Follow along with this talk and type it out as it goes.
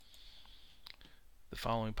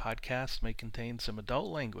following podcast may contain some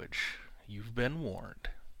adult language. You've been warned.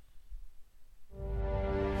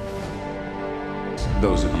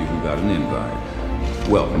 Those of you who got an invite,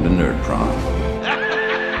 welcome to Nerd Prom.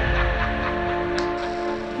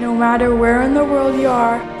 No matter where in the world you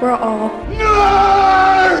are, we're all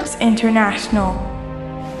Nerds International.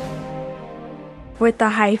 With the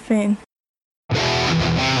hyphen.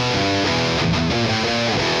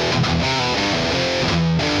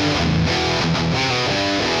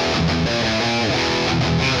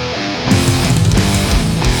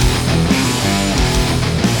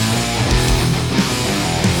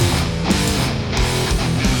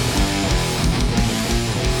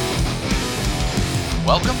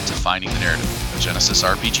 Welcome to Finding the Narrative, a Genesis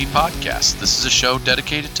RPG podcast. This is a show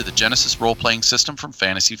dedicated to the Genesis role-playing system from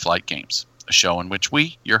Fantasy Flight Games, a show in which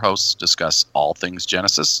we, your hosts, discuss all things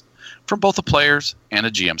Genesis from both a player's and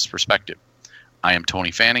a GM's perspective. I am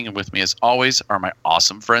Tony Fanning, and with me as always are my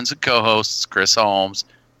awesome friends and co-hosts, Chris Holmes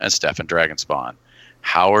and Stefan Dragonspawn.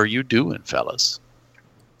 How are you doing, fellas?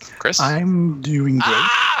 Chris? I'm doing great.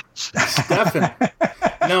 Stefan.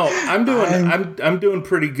 No, I'm doing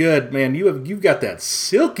pretty good, man. You've got that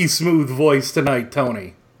silky smooth voice tonight,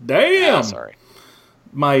 Tony. Damn. Oh, sorry.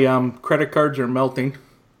 My credit cards are melting.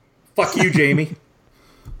 Fuck you, Jamie.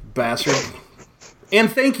 Bastard.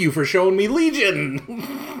 And thank you for showing me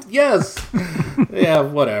Legion. Yes. Yeah,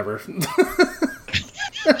 whatever. We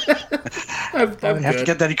have to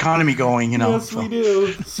get that economy going, you know. Yes, we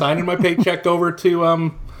do. Signing my paycheck over to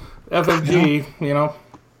FFG, you know.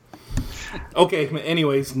 Okay,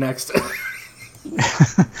 anyways, next.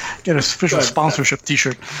 Get a official sponsorship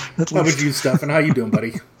t-shirt. How about you, Stefan? How you doing,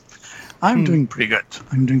 buddy? I'm doing pretty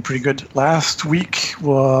good. Last week,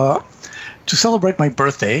 to celebrate my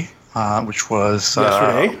birthday, which was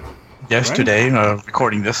yesterday,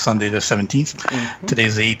 recording this Sunday the 17th. Mm-hmm.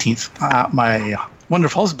 Today's the 18th. My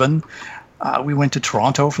wonderful husband, we went to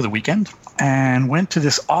Toronto for the weekend and went to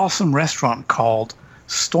this awesome restaurant called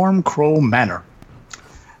Stormcrow Manor.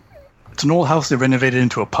 It's an old house they renovated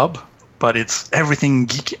into a pub, but it's everything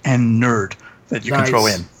geek and nerd that you can throw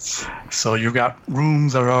in. So you've got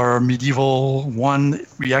rooms that are medieval.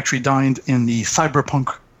 We actually dined in the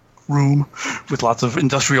cyberpunk room with lots of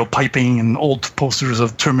industrial piping and old posters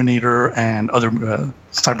of Terminator and other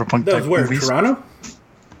cyberpunk that was where, movies. Toronto?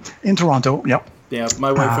 In Toronto, yep. Yeah,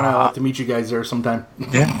 my wife and I will have to meet you guys there sometime.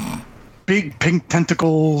 Yeah. Big pink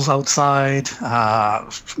tentacles outside,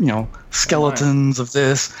 skeletons of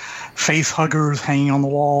this, face huggers hanging on the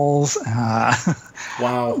walls.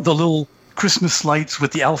 Wow. The little Christmas lights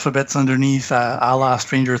with the alphabets underneath, a la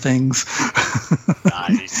Stranger Things.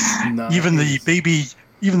 Nice. Even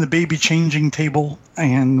the baby changing table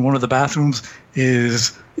and one of the bathrooms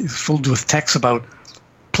is filled with text about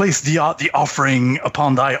place the offering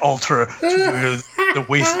upon thy altar to the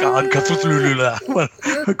waste god Cthulhu.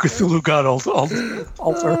 Cthulhu god altar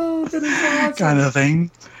awesome. Kind of thing.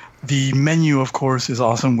 The menu, of course, is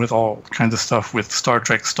awesome with all kinds of stuff with Star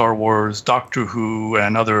Trek, Star Wars, Doctor Who,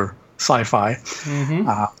 and other sci-fi.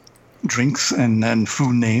 Mm-hmm. Drinks and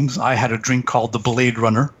food names. I had a drink called the Blade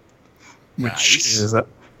Runner, which is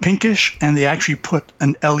pinkish, and they actually put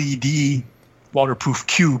an LED waterproof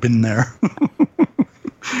cube in there.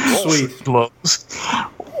 Sweet. Glows.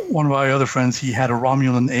 One of my other friends, he had a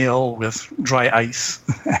Romulan ale with dry ice.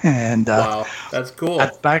 And wow, that's cool.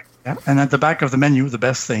 At the back of the menu, the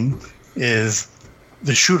best thing is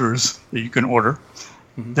the shooters that you can order.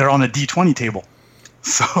 Mm-hmm. They're on a D20 table.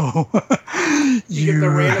 So you get to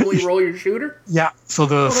randomly roll your shooter? Yeah. So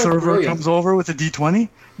the server comes over with a D20,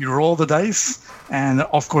 you roll the dice, and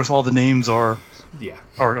of course all the names are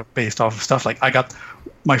based off of stuff. Like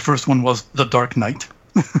my first one was The Dark Knight.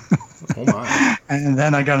 Oh my. And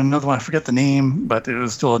then I got another one, I forget the name, but it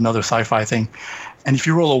was still another sci-fi thing. And if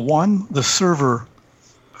you roll a 1, the server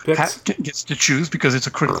gets to choose because it's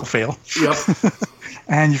a critical fail. Yep.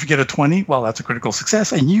 And if you get a 20, well, that's a critical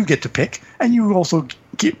success, and you get to pick, and you also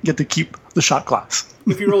get to keep the shot glass.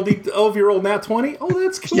 If you roll nat 20,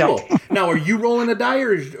 that's cool. Yep. Now, are you rolling a die,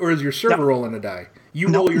 or is your server rolling a die?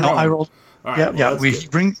 Roll your own. I rolled. Right,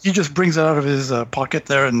 He just brings it out of his pocket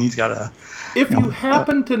there, and he's got a. If you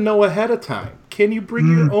happen to know ahead of time, can you bring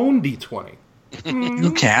your own D20?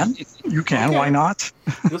 You can. Okay. Why not?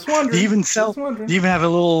 Just wondering. They even have a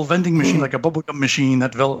little vending machine, like a bubblegum machine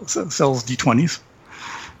that sells D20s.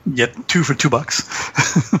 You get 2 for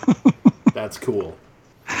 $2. That's cool.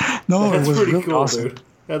 No, that's it was pretty really cool, awesome. dude.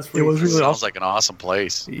 That's pretty really Sounds awesome. like an awesome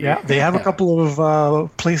place. Yeah, they have a couple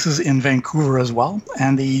of places in Vancouver as well,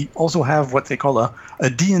 and they also have what they call a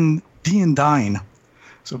D&Dine.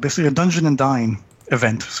 So basically a Dungeon and Dine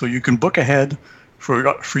event. So you can book ahead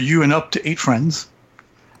for you and up to 8 friends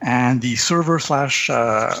and the server /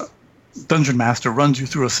 dungeon master runs you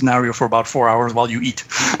through a scenario for about 4 hours while you eat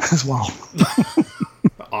as well.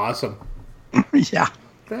 Awesome. Yeah.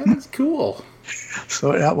 That is cool.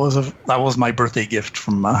 So that was my birthday gift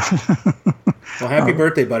from. Well, happy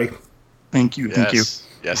birthday, buddy. Thank you. Thank you.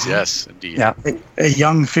 Yes, indeed. Yeah, a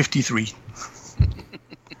young 53.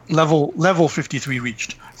 level 53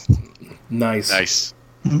 reached. Nice.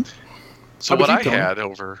 Mm-hmm. So How what about I you, Tony? had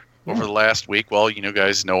over the last week, well, you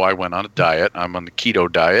guys know I went on a diet. I'm on the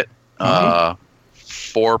keto diet.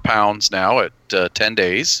 4 pounds now at 10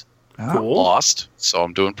 days. Cool. Lost, so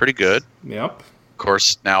I'm doing pretty good. Yep. Of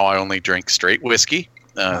course, now I only drink straight whiskey.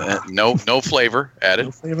 No flavor added.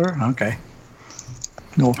 No flavor? Okay.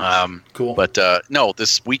 No. Cool. But no,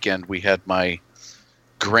 this weekend we had my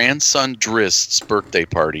grandson Drist's birthday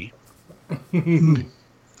party.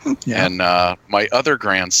 Yeah. And my other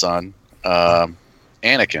grandson,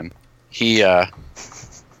 Anakin, he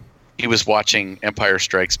was watching Empire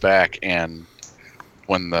Strikes Back, and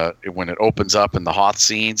when it opens up in the Hoth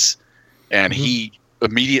scenes, and he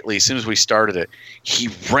immediately, as soon as we started it, he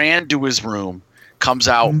ran to his room, comes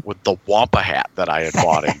out with the Wampa hat that I had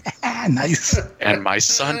bought him. Nice. And my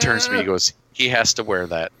son turns to me and goes, he has to wear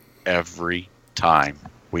that every time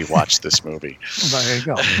we watch this movie. There you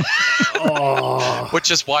go. Oh, Which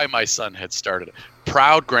is why my son had started it.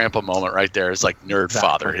 Proud grandpa moment right there. It's like nerd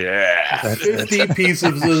father. Yeah. 50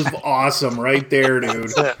 pieces of awesome right there,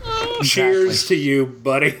 dude. Cheers to you,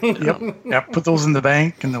 buddy. Yep. Put those in the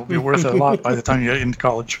bank, and they'll be worth a lot by the time you get into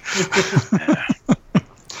college.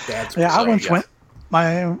 That's Yeah, I So, once yeah. went.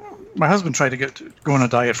 My husband tried to go on a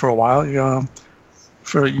diet for a while. He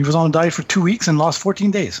was on a diet for 2 weeks and lost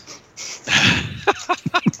 14 days.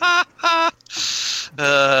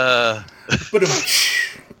 But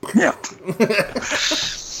Yeah.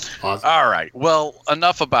 awesome. All right. Well,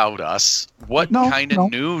 enough about us. What No, kind of no.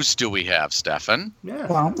 news do we have, Stefan? Yeah.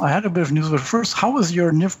 Well, I had a bit of news, but first, how was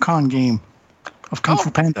your NIFCon game of Kung Fu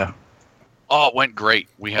Panda? Oh, it went great.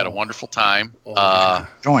 We had a wonderful time. yeah.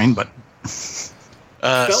 Joined, but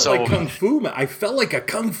Felt like Kung Fu. I felt like a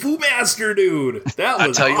Kung Fu master, dude. That was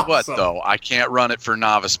I'll tell you what, awesome. though, I can't run it for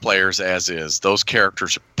novice players as is. Those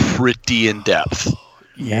characters are pretty in depth.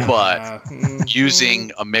 yeah. But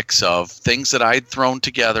using a mix of things that I'd thrown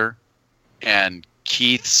together and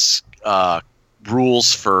Keith's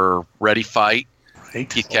rules for Ready Fight, Right.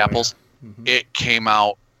 Keith Capples, it came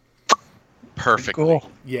out perfectly. Cool.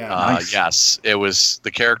 Yeah. Nice. Yes, it was the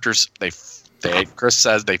characters. Chris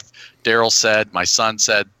says Daryl said, my son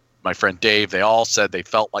said, my friend Dave. They all said they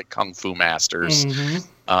felt like Kung Fu masters.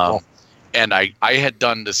 And I had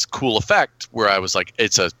done this cool effect where I was like,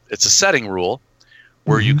 it's a setting rule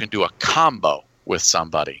where you can do a combo with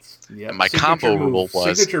somebody. Yep. And my Signature combo move. rule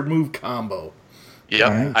was signature move combo. Yep.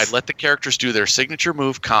 Nice. I let the characters do their signature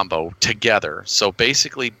move combo together. So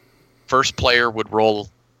basically, first player would roll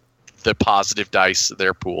the positive dice of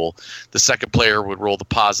their pool. The second player would roll the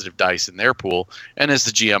positive dice in their pool. And as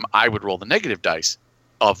the GM, I would roll the negative dice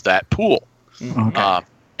of that pool. Okay.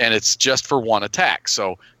 And it's just for one attack.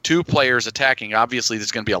 So 2 players attacking, obviously there's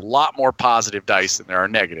going to be a lot more positive dice than there are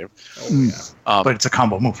negative. Oh, But it's a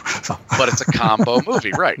combo move. So. But it's a combo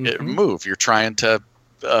movie, right? Move. You're trying to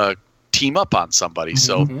team up on somebody.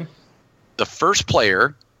 So the first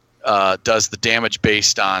player does the damage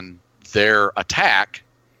based on their attack,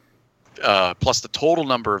 plus the total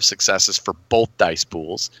number of successes for both dice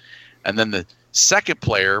pools. And then the second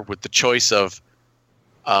player, with the choice of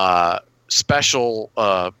special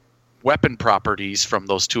weapon properties from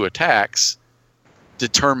those 2 attacks,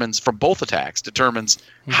 determines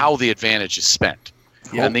how the advantage is spent.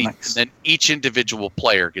 Yeah, And nice. then each individual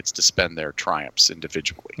player gets to spend their triumphs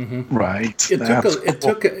individually. Right. It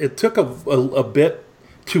took a bit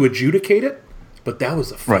to adjudicate it, but that was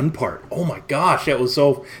the fun part. Oh my gosh, that was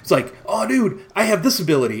so. It's like, oh dude, I have this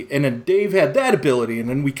ability, and then Dave had that ability, and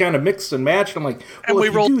then we kind of mixed and matched. I'm like, And well, we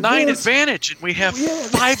if you rolled do 9 this- advantage, and we have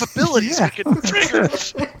 5 abilities we can trigger.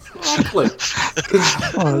 Exactly.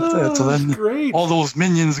 So then Great. all those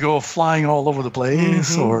minions go flying all over the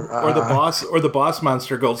place, or the boss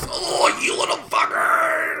monster goes, oh, you little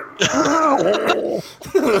fucker!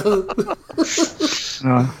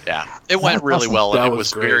 Yeah, it went really well, and That it was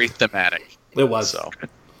was great. very thematic. It was. So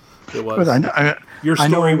It was. But Your I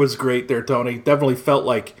story know- was great there, Tony. Definitely felt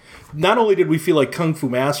like, not only did we feel like Kung Fu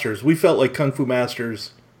Masters, we felt like Kung Fu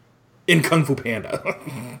Masters in Kung Fu Panda.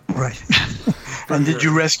 right. And did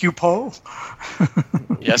you rescue Poe?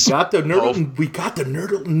 yes, We got the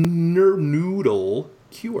noodle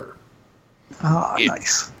cure. Ah, It-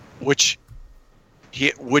 nice. which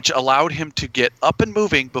which allowed him to get up and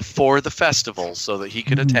moving before the festival so that he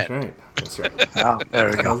could attend. Right. That's right. Oh, there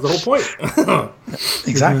we That go. was the whole point.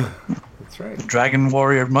 Exactly. That's right. Dragon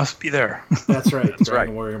Warrior must be there. That's right. That's Dragon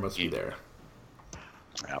right. Warrior must be there.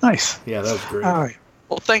 Nice. Yeah, that was great. All right.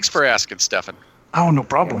 Well, thanks for asking, Stefan. Oh, no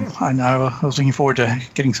problem. I was looking forward to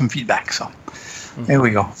getting some feedback. So there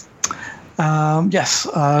we go. Yes,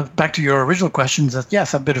 back to your original questions.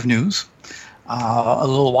 Yes, a bit of news. A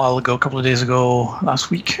little while ago, a couple of days ago, last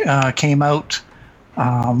week, came out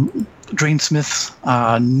Drainsmith's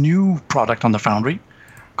new product on the Foundry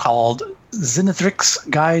called Zenithrix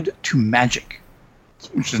Guide to Magic,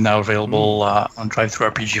 which is now available on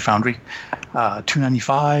Drive-Thru-RPG Foundry.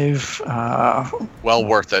 $2.95. Well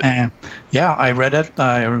worth it. And yeah, I read it.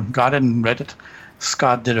 I got it and read it.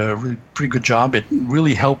 Scott did a really pretty good job. It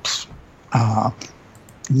really helps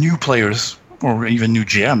new players or even new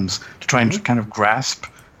GMs to try and kind of grasp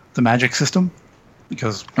the Magic system,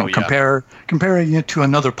 because comparing it to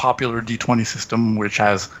another popular D20 system, which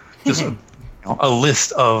has just a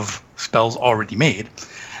list of spells already made.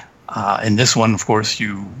 In this one, of course,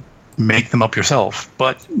 you make them up yourself,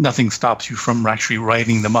 but nothing stops you from actually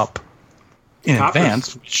writing them up in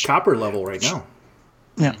advance. Copper level right now.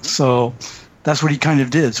 Yeah, so that's what he kind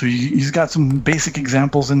of did. So he's got some basic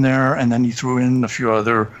examples in there, and then he threw in a few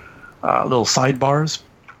other little sidebars.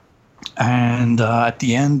 And at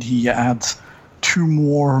the end, he adds 2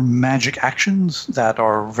 more magic actions that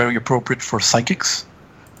are very appropriate for psychics.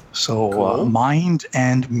 So Cool. mind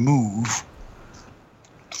and move.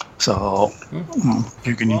 So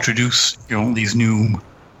you can introduce these new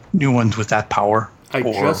ones with that power. I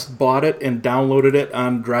just bought it and downloaded it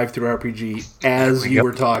on Drive-Thru-RPG as you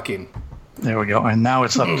were talking. There we go. And now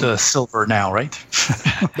it's up to silver now, right?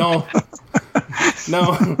 No.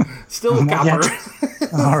 No. Still Not copper.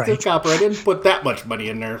 yet. All right. Still copper. I didn't put that much money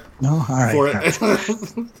in there No, all right. for all it.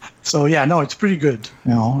 right. So yeah, no, it's pretty good.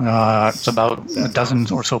 It's about a dozen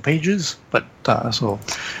or so pages, but so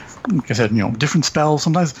like I said, different spells.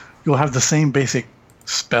 Sometimes you'll have the same basic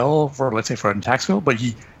spell for, let's say, for an attack spell, but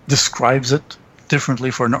he describes it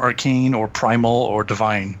differently for an arcane or primal or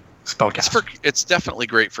divine spellcaster. It's definitely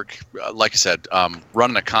great for, like I said,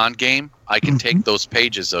 running a con game. I can take those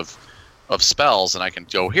pages of spells and I can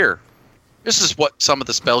go, here, this is what some of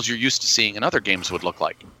the spells you're used to seeing in other games would look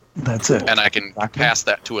like. That's it. And I can pass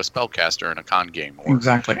that to a spellcaster in a con game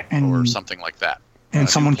or something like that. And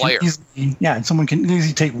someone can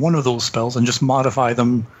easily take one of those spells and just modify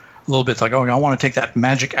them a little bit. It's like, I want to take that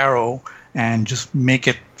magic arrow and just make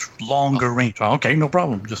it longer range. Okay, no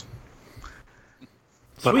problem.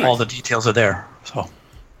 But all the details are there.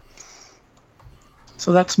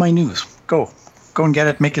 So that's my news. Go and get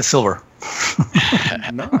it. Make it silver.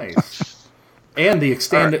 Nice. And the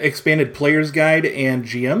expanded player's guide and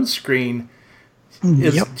GM screen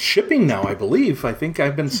is shipping now, I believe. I think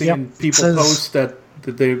I've been seeing people post that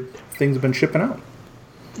the things have been shipping out.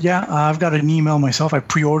 Yeah, I've got an email myself. I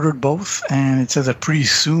pre-ordered both, and it says that pretty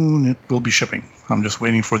soon it will be shipping. I'm just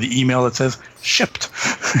waiting for the email that says shipped.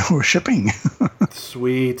 We're shipping.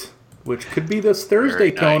 Sweet. Which could be this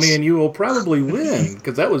Thursday, Tony, and you will probably win,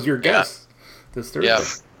 because that was your guess this Thursday. Yeah.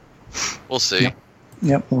 We'll see.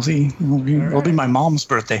 Yep, we'll see. It'll be my mom's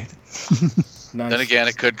birthday. Nice. Then again,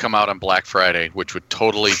 it could come out on Black Friday, which would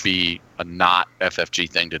totally be a not FFG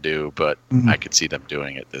thing to do, but I could see them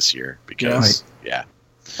doing it this year because,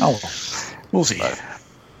 Oh, we'll see.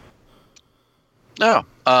 No.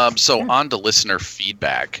 So on to listener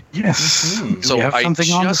feedback. Yes. So Do we have something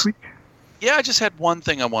on this week? Yeah, I just had one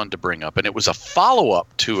thing I wanted to bring up, and it was a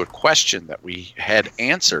follow-up to a question that we had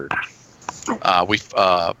answered.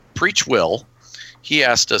 Preach Will, he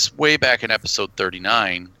asked us way back in episode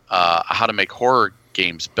 39 how to make horror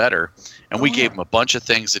games better, and we gave him a bunch of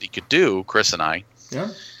things that he could do, Chris and I.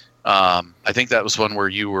 Yeah. I think that was one where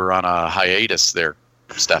you were on a hiatus there,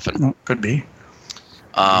 Stefan. Could be.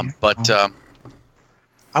 But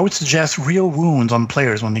I would suggest real wounds on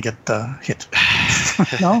players when they get hit.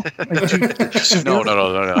 No?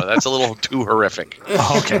 No. That's a little too horrific.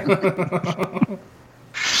 Oh, okay.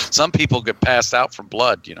 Some people get passed out from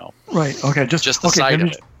blood, Right. Okay. Just the sight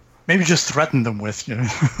of it. Maybe just threaten them with. There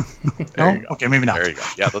No? you go. Okay. Maybe not. There you go.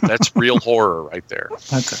 Yeah, that's real horror right there.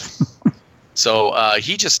 That's it. So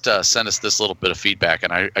he just sent us this little bit of feedback,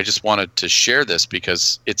 and I just wanted to share this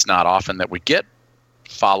because it's not often that we get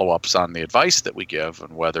follow-ups on the advice that we give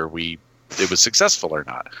and whether it was successful or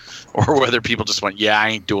not, or whether people just went, I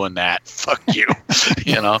ain't doing that. Fuck you.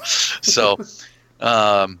 So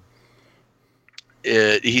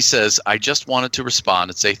he says, I just wanted to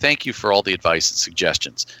respond and say thank you for all the advice and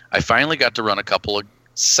suggestions. I finally got to run a couple of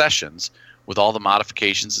sessions with all the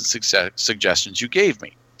modifications and suggestions you gave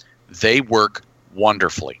me. They work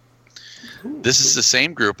wonderfully. This is the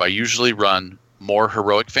same group I usually run more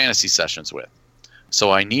heroic fantasy sessions with.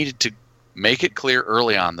 So I needed to make it clear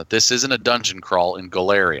early on that this isn't a dungeon crawl in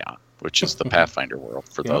Golarion, which is the Pathfinder world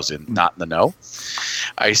for those not in the know.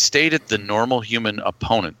 I stated the normal human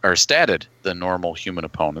opponent, or stated the normal human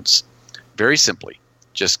opponents very simply.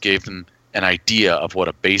 Just gave them an idea of what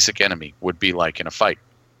a basic enemy would be like in a fight.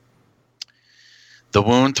 The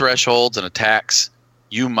wound thresholds and attacks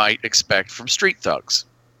you might expect from street thugs.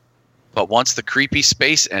 But once the creepy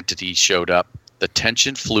space entity showed up, the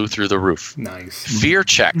tension flew through the roof. Nice. Fear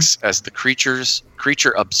checks as the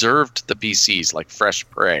creature observed the PCs like fresh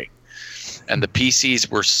prey. And the PCs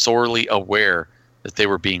were sorely aware that they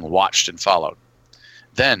were being watched and followed.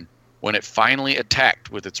 Then, when it finally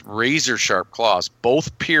attacked with its razor-sharp claws,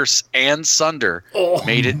 both pierce and sunder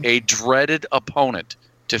made it a dreaded opponent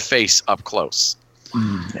to face up close.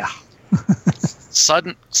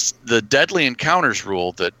 The deadly encounters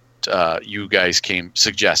rule that you guys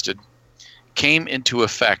suggested came into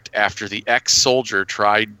effect after the ex-soldier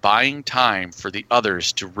tried buying time for the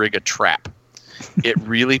others to rig a trap. It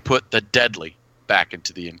really put the deadly back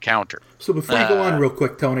into the encounter. So before you go on real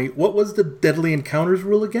quick, Tony, what was the deadly encounters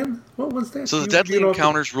rule again? What was that? So the deadly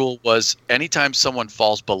encounters rule was anytime someone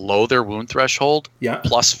falls below their wound threshold,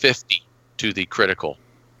 plus 50 to the critical.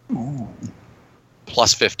 Ooh.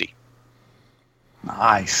 Plus 50.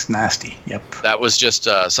 Nice. Nasty. Yep. That was just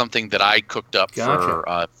something that I cooked up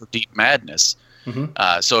for Deep Madness.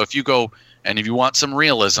 So if you go, and if you want some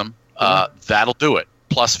realism, that'll do it.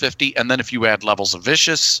 Plus 50. And then if you add levels of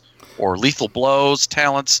Vicious or Lethal Blows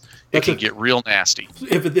talents, it can get real nasty.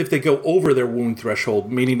 If they go over their wound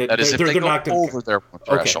threshold, meaning that they're knocked over their wound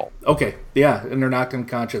threshold. Okay. Yeah, and they're knocked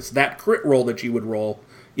unconscious. That crit roll that you would roll,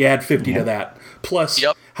 you add 50 to that. Plus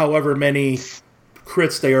however many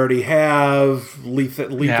crits they already have, lethal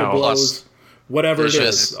blows, whatever it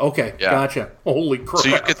is. Okay, gotcha. Holy crap. So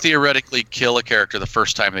you could theoretically kill a character the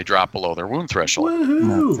first time they drop below their wound threshold.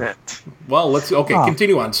 Woohoo! That's it. Well,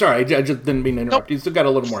 continue on. Sorry, I just didn't mean to interrupt. You still got a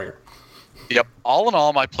little more here. Yep. All in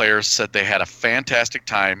all, my players said they had a fantastic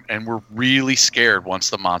time and were really scared once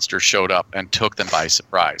the monster showed up and took them by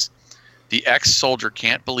surprise. The ex-soldier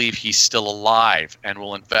can't believe he's still alive and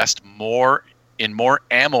will invest more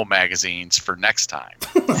ammo magazines for next time.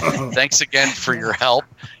 Thanks again for your help,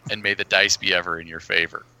 and may the dice be ever in your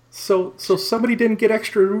favor. So somebody didn't get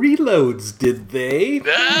extra reloads, did they?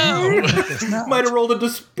 No! Might have rolled a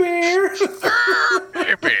despair.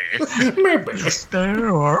 Maybe. Despair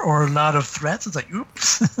or a lot of threats. It's like,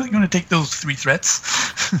 oops, I'm going to take those 3 threats.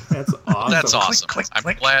 That's awesome. That's awesome. Click, I'm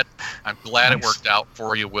click. glad it worked out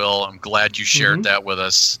for you, Will. I'm glad you shared that with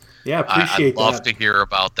us. Yeah, appreciate that. I'd love to hear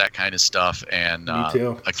about that kind of stuff. And Me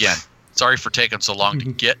too. Again, sorry for taking so long to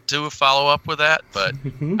get to follow up with that, but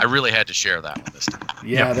I really had to share that one this time.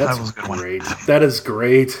 Yeah, that was a good great. That is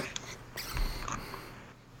great.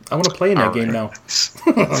 I want to play in that game now.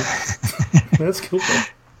 That's cool.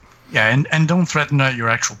 Yeah, and don't threaten your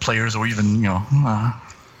actual players or even,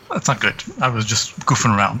 that's not good. I was just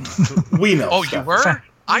goofing around. We know. Oh, you were?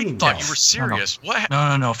 I thought you were serious. No. What?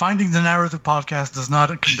 No. Finding the Narrative podcast does not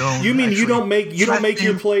condone. You mean you don't make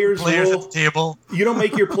your players roll at the table? You don't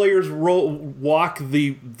make your players walk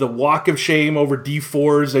the walk of shame over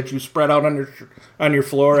D4s that you spread out on your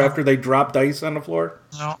floor after they drop dice on the floor?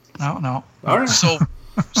 No. All right. So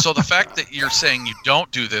the fact that you're saying you don't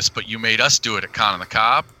do this, but you made us do it at Con on the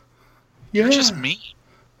Cob, you're just mean.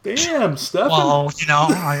 Damn, Stefan. Well,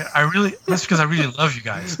 that's because I really love you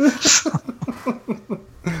guys.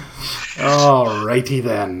 Alrighty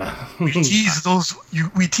then. We tease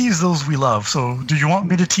those we love. So, do you want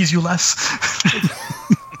me to tease you less?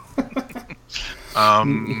 All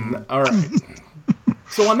right.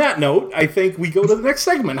 So, on that note, I think we go to the next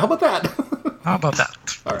segment. How about that? How about that?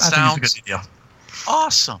 All right. I think it's a good idea.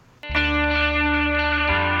 Awesome.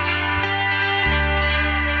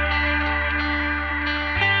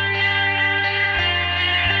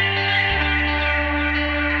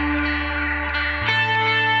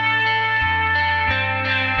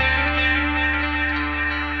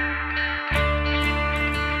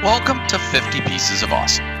 Welcome to 50 Pieces of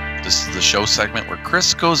Awesome. This is the show segment where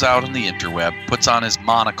Chris goes out on the interweb, puts on his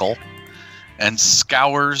monocle, and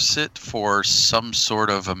scours it for some sort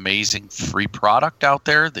of amazing free product out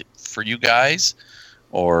there for you guys,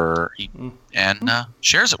 and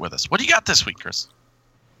shares it with us. What do you got this week, Chris?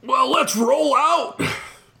 Well, let's roll out.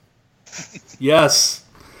 Yes,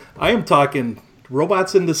 I am talking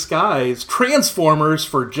Robots in Disguise, Transformers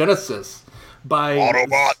for Genesis by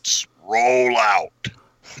Autobots, roll out.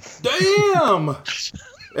 Damn!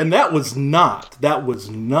 And that was not a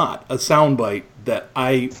soundbite that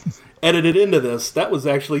I edited into this. That was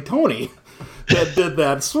actually Tony that did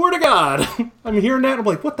that. Swear to God. I'm hearing that. I'm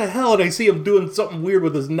like, what the hell? And I see him doing something weird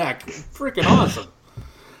with his neck. Freaking awesome.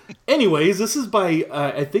 Anyways, this is by,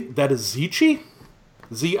 I think that is Zeche.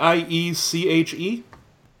 Zieche.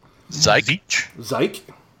 Zyke.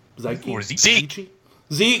 Or Zeke.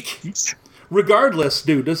 Zeke. Regardless,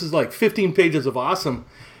 dude, this is like 15 pages of awesome.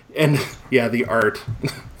 And, yeah, the art.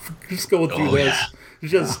 Just going through this. Yeah.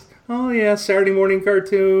 Just, Saturday morning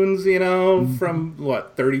cartoons, from,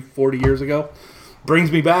 30, 40 years ago.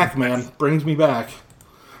 Brings me back, man. Brings me back.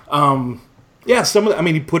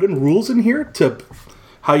 He put in rules in here to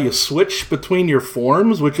how you switch between your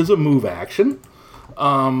forms, which is a move action.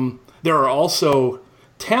 There are also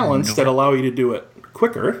talents that allow you to do it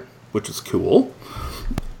quicker, which is cool.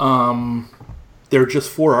 There are just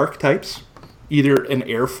 4 archetypes, either an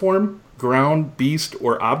air form, ground, beast,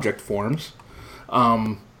 or object forms.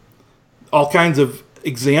 All kinds of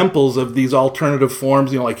examples of these alternative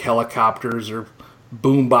forms, like helicopters or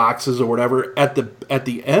boom boxes or whatever, at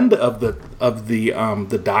the end of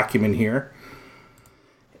the document here.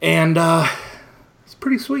 And it's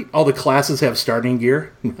pretty sweet. All the classes have starting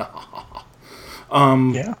gear.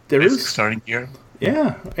 There is starting gear.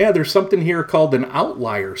 Yeah, there's something here called an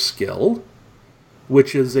outlier skill,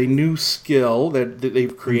 which is a new skill that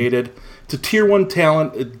they've created. It's a tier 1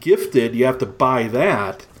 talent, gifted. You have to buy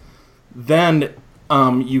that. Then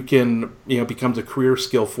you can, becomes a career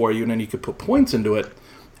skill for you, and then you can put points into it.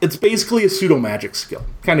 It's basically a pseudo magic skill.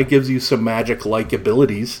 Kind of gives you some magic-like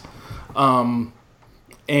abilities, and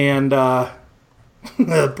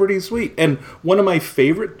pretty sweet. And one of my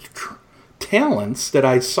favorite talents that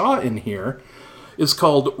I saw in here is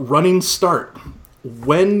called Running Start.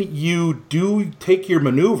 When you do take your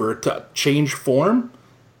maneuver to change form,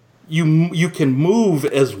 you can move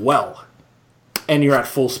as well, and you're at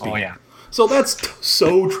full speed. Oh, yeah. So that's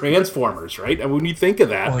so Transformers, right? And when you think of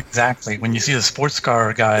that... Oh, exactly. When you see the sports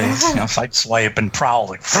car guys, sideswipe and prowl,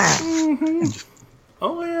 like...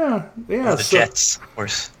 Oh, yeah. Or the jets, of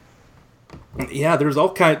course. Yeah, there's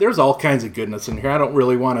all kinds of goodness in here. I don't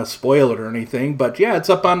really want to spoil it or anything, but yeah, it's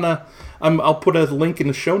up on the... I'll put a link in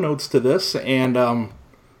the show notes to this, and and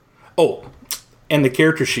the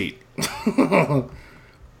character sheet.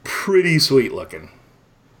 Pretty sweet looking,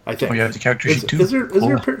 I think. Oh, you have the character sheet too? Is there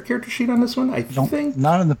a character sheet on this one? I think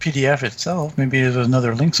not in the PDF itself. Maybe there's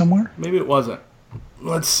another link somewhere. Maybe it wasn't.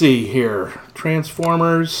 Let's see here.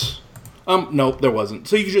 Transformers. Nope, there wasn't.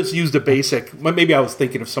 So you just used a basic. Maybe I was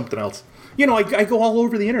thinking of something else. I go all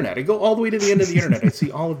over the internet. I go all the way to the end of the internet. I see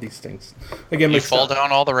all of these things. Again, you fall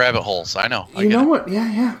down all the rabbit holes. I know. You know what?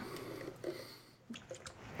 Yeah.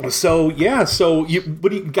 So what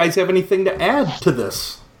do you guys have anything to add to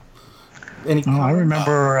this? I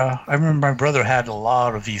remember my brother had a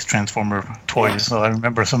lot of these Transformer toys. So I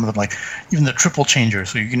remember some of them, like even the triple changer.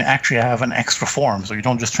 So you can actually have an extra form. So you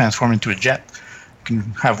don't just transform into a jet. You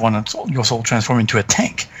can have one that's also transform into a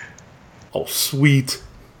tank. Oh, sweet.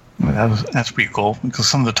 That's pretty cool, because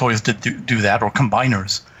some of the toys did do that, or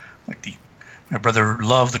combiners. My brother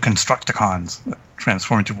loved the Constructicons that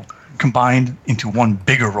combined into one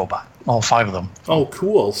bigger robot, all 5 of them. Oh,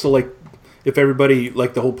 cool. So if everybody,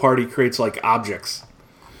 the whole party creates objects,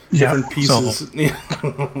 different pieces. So,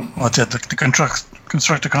 that's it. The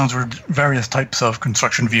Constructicons were various types of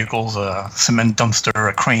construction vehicles, a cement dumpster,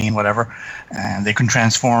 a crane, whatever, and they can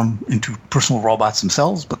transform into personal robots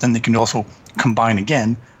themselves, but then they can also combine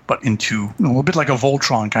again, but into a bit like a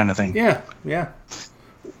Voltron kind of thing. Yeah.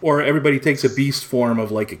 Or everybody takes a beast form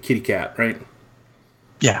of a kitty cat, right?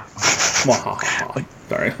 Yeah.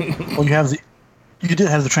 Sorry. Well, you did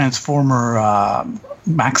have the Transformer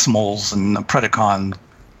Maximals and the Predacon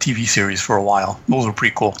TV series for a while. Those were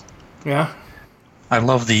pretty cool. Yeah. I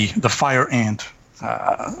love the Fire Ant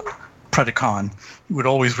Predacon. He would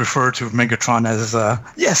always refer to Megatron as,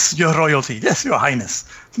 yes, your royalty, yes, your highness,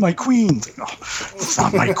 my queen. Oh, it's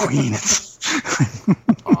not my queen, it's...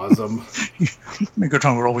 Awesome.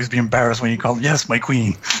 Megatron would always be embarrassed when you called, yes, my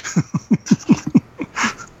queen.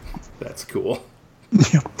 That's cool.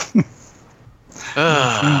 Yep.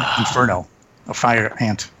 Inferno, a fire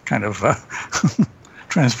ant kind of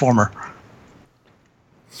Transformer.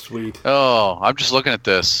 Sweet. Oh, I'm just looking at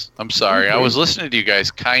this. I'm sorry. I was listening to you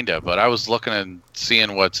guys, but I was looking and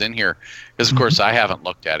seeing what's in here. Because, of course, I haven't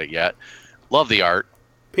looked at it yet. Love the art.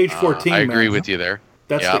 Page 14, I agree with you there.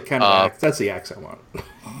 That's the kind of that's the axe I want.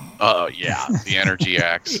 Yeah, the energy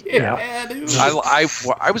axe. Yeah, dude.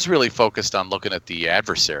 I was really focused on looking at the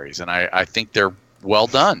adversaries, and I think they're well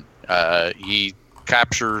done. He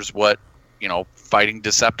captures what, fighting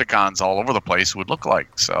Decepticons all over the place would look like.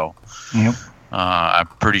 So Yep. I'm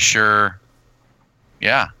pretty sure.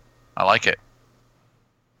 Yeah, I like it.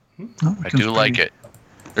 I do like it.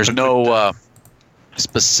 There's no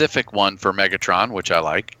specific one for Megatron, which I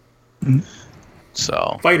like. Mhm.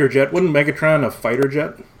 So Fighter jet. Wasn't Megatron a fighter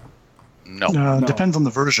jet? no, No. Depends on the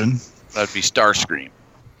version. that'd be Starscream.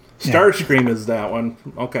 Starscream is that one.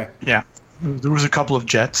 Okay. Yeah. There was a couple of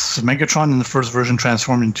jets. Megatron in the first version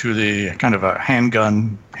transformed into the kind of a hand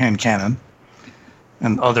cannon.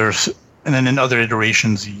 And others, and then in other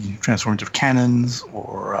iterations, he transformed into cannons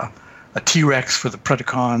or a T-Rex for the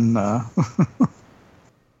Predacon.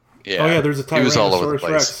 Yeah. Oh yeah, there's a He was all over the Tyrannosaurus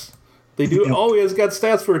place. Rex. They do. Yep. Oh, he has got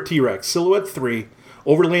stats for a T-Rex. Silhouette 3,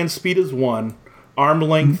 overland speed is 1, arm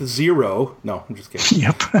length 0. No, I'm just kidding.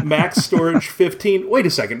 Yep. Max storage 15. Wait a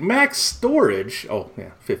second. Max storage. Oh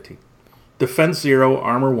yeah, 15. Defense 0,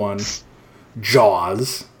 armor 1,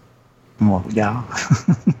 Jaws, Well, yeah.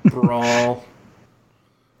 brawl,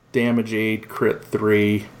 damage 8, crit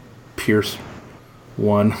 3, pierce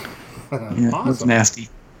 1. Yeah, that's Awesome. nasty.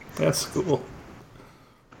 That's cool.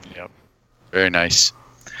 Yep. Very nice.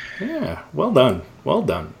 Yeah, well done. Well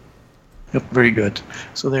done. Yep, very good.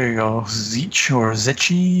 So there you go. Zeech or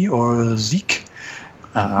Zechi or Zeke.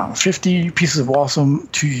 50 pieces of awesome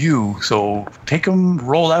to you. So take them,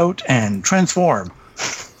 roll out, and transform.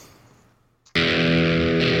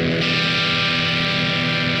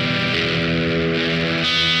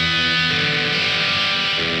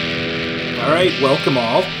 All right, welcome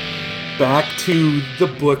all back to the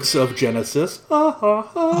books of Genesis. Ha, ha,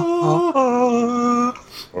 ha.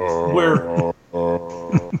 Where?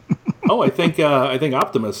 Oh, I think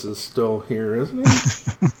Optimus is still here, isn't he?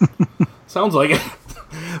 Sounds like it.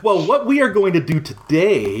 Well, what we are going to do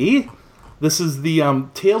today, this is the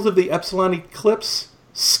Tales of the Epsilon Eclipse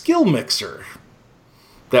skill mixer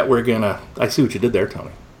that we're gonna. I see what you did there,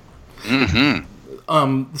 Tony.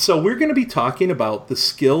 So we're going to be talking about the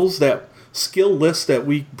skill list that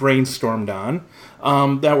we brainstormed on,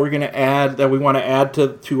 that we're going to add, that we want to add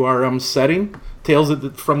to our setting, Tales of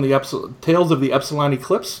the Epsilon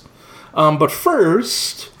Eclipse. But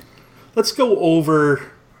first, let's go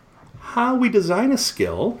over how we design a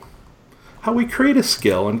skill, how we create a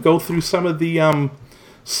skill, and go through some of the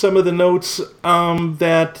notes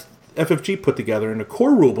that FFG put together in the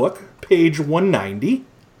core rulebook, page 190.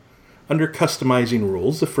 Under customizing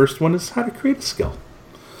rules, the first one is how to create a skill.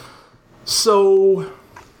 So,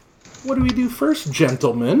 what do we do first,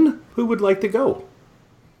 gentlemen? Who would like to go?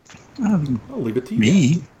 I'll leave it to you.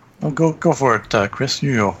 Me? Oh, go for it, Chris.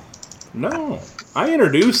 You go. No, I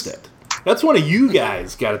introduced it. That's one of you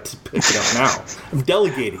guys got to pick it up now. I'm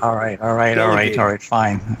delegating. All right,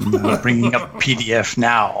 fine. I'm bringing up PDF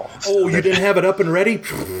now. Oh, you didn't have it up and ready?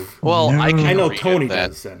 Well, I know read Tony it then.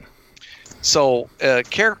 does then. So,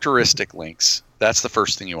 characteristic links, that's the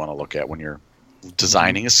first thing you want to look at when you're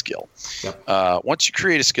designing a skill. Yep. Once you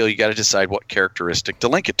create a skill, you got to decide what characteristic to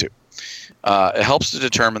link it to. It helps to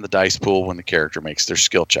determine the dice pool when the character makes their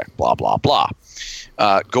skill check, blah, blah, blah.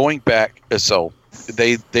 Going back, so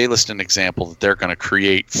they list an example that they're going to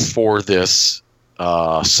create for this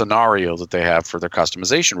scenario that they have for their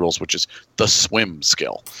customization rules, which is the swim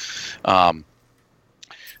skill.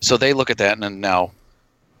 So they look at that, and then now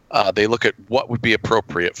they look at what would be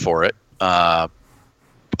appropriate for it.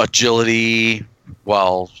 Agility,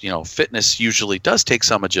 while fitness usually does take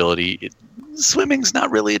some agility, swimming's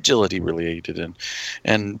not really agility related,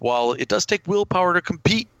 and while it does take willpower to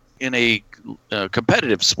compete in a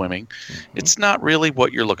competitive swimming, it's not really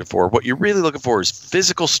what you're looking for. What you're really looking for is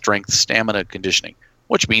physical strength, stamina, conditioning,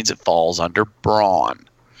 which means it falls under brawn.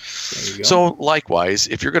 There you go. So likewise,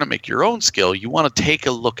 if you're going to make your own skill, you want to take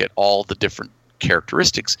a look at all the different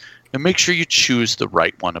characteristics and make sure you choose the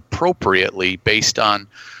right one appropriately based on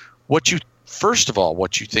first of all,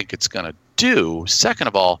 what you think it's going to do. Second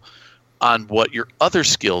of all, on what your other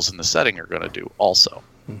skills in the setting are going to do also.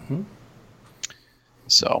 Mm-hmm.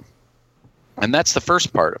 So, and that's the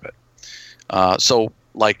first part of it. So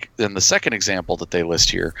like in the second example that they list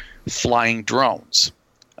here, flying drones.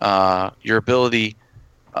 Your ability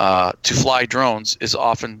to fly drones is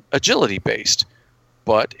often agility based,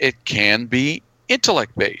 but it can be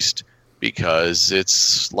intellect based because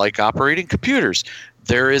it's like operating computers.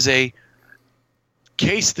 There is a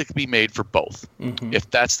case that can be made for both. Mm-hmm. If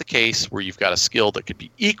that's the case where you've got a skill that could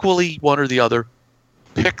be equally one or the other,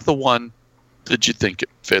 pick the one that you think it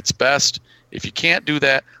fits best. If you can't do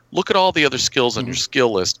that, look at all the other skills on your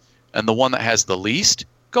skill list, and the one that has the least,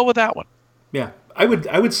 go with that one. Yeah, I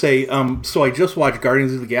would say. So I just watched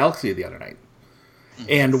Guardians of the Galaxy the other night,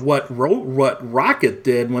 and what Rocket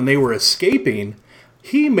did when they were escaping,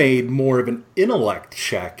 he made more of an intellect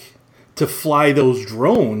check to fly those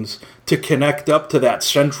drones to connect up to that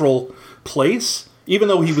central place. Even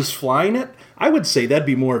though he was flying it, I would say that'd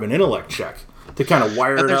be more of an intellect check to kind of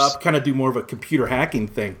wire it up, kind of do more of a computer hacking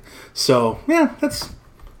thing. So, yeah, that's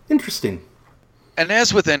interesting. And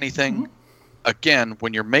as with anything, again,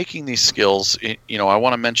 when you're making these skills, I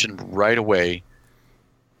want to mention right away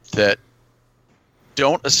that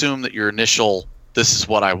don't assume that your initial "this is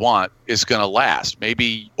what I want" is going to last.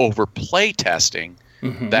 Maybe over play testing,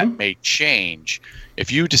 that may change.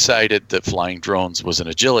 If you decided that flying drones was an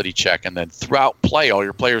agility check, and then throughout play, all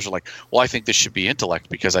your players are like, well, I think this should be intellect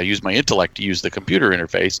because I use my intellect to use the computer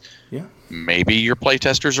interface. Yeah. Maybe your play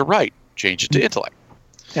testers are right. Change it to intellect.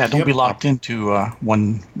 Yeah, don't be locked into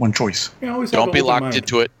one choice. Don't be locked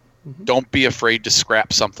into it. Don't be afraid to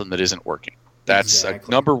scrap something that isn't working. That's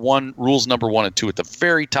rules number 1 and 2 at the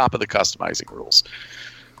very top of the customizing rules.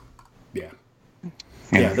 Yeah,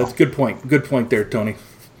 that's a good point. Good point there, Tony.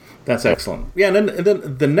 That's excellent. Yeah, and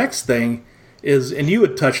then the next thing is, and you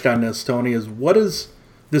had touched on this, Tony, is what is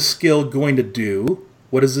the skill going to do?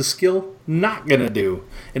 What is the skill not going to do?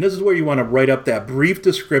 And this is where you want to write up that brief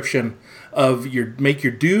description of make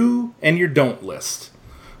your do and your don't list.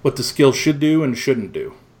 What the skill should do and shouldn't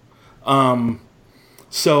do.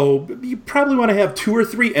 So you probably want to have 2 or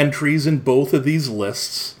 3 entries in both of these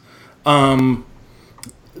lists. That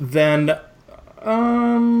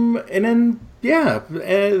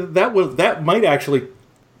might actually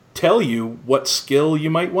tell you what skill you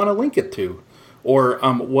might want to link it to, or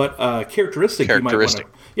what characteristic you might want to.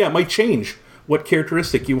 Yeah, it might change what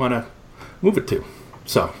characteristic you want to move it to.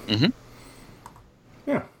 So,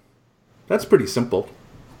 yeah, that's pretty simple.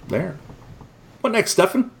 There. What next,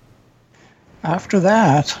 Stefan? After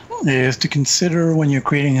that is to consider when you're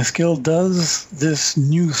creating a skill, does this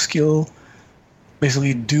new skill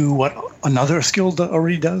basically do what another skill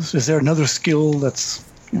already does? Is there another skill that's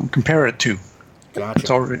compare it to? Gotcha.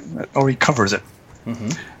 That already covers it.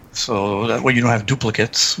 So that way you don't have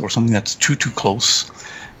duplicates or something that's too close.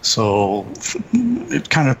 So it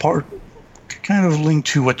kind of linked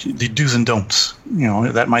to what the do's and don'ts.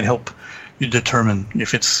 That might help you determine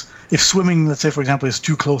if swimming, let's say for example, is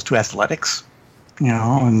too close to athletics,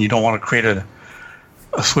 and you don't want to create a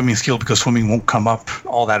swimming skill because swimming won't come up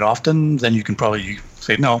all that often, then you can probably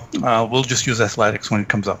say, no, we'll just use athletics when it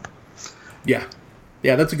comes up. Yeah,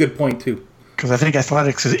 that's a good point too. Because I think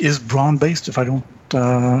athletics is brawn-based, if I don't...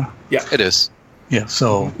 Yeah, it is. Yeah,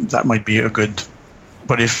 so that might be a good...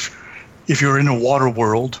 But if you're in a water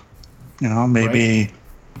world, maybe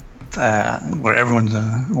where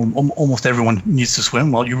almost everyone needs to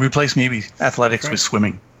swim, well, you replace maybe athletics with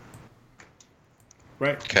swimming.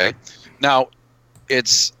 Right. Okay. Now,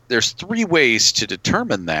 there's 3 ways to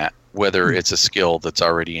determine that, whether it's a skill that's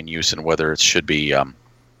already in use and whether it should be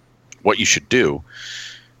what you should do.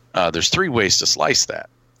 There's 3 ways to slice that.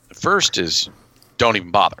 The first is don't even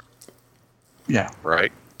bother. Yeah.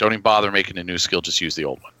 Right? Don't even bother making a new skill. Just use the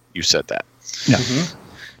old one. You said that.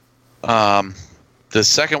 Yeah. The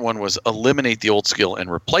second one was eliminate the old skill and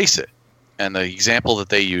replace it. And the example that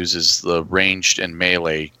they use is the ranged and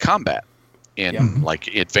melee combat. In like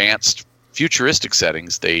advanced futuristic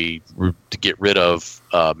settings, to get rid of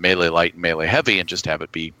melee light and melee heavy and just have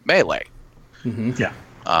it be melee. Yeah.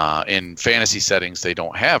 In fantasy settings, they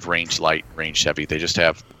don't have ranged light, ranged heavy. They just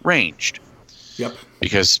have ranged. Yep.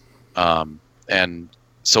 Because, and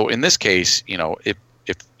so in this case, if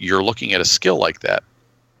you're looking at a skill like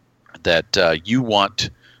that you want,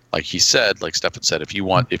 like he said, like Stefan said, if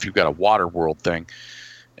you've got a water world thing,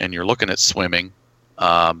 and you're looking at swimming,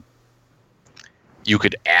 you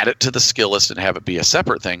could add it to the skill list and have it be a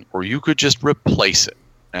separate thing, or you could just replace it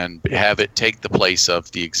and have it take the place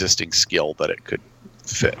of the existing skill that it could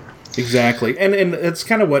fit. Exactly. And it's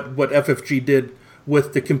kind of what FFG did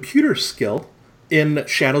with the computer skill in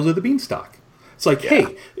Shadows of the Beanstalk. It's like,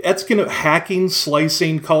 hey, that's going to hacking,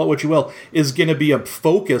 slicing, call it what you will, is going to be a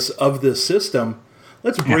focus of this system.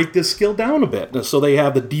 Let's break this skill down a bit. So they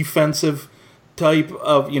have the defensive type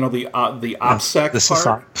of, the OPSEC part.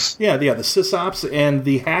 SysOps. Yeah, the SysOps and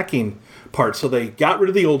the hacking part. So they got rid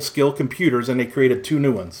of the old skill computers and they created 2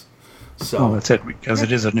 new ones. So that's it, because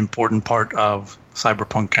it is an important part of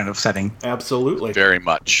cyberpunk kind of setting. Absolutely. Very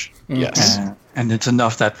much. Yes. And it's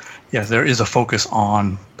enough that, yes, there is a focus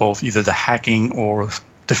on both either the hacking or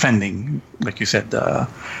defending, like you said,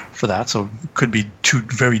 for that. So it could be 2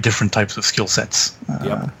 very different types of skill sets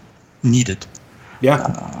needed.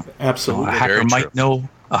 Yeah, absolutely. So a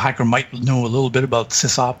hacker might know a little bit about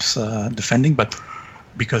SysOps defending, but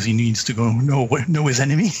because he needs to go know his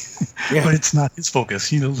enemy, but it's not his focus.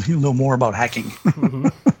 He'll know more about hacking.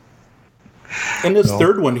 And this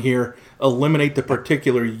third one here, eliminate the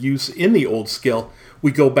particular use in the old skill.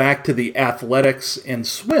 We go back to the athletics and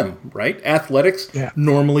swim, right? Athletics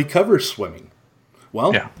normally covers swimming.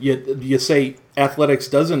 Well, you say athletics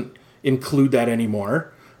doesn't include that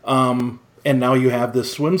anymore, and now you have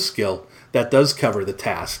this swim skill that does cover the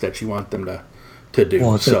task that you want them to do.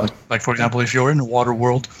 Well, so, like for example, if you're in the water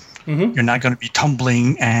world, you're not going to be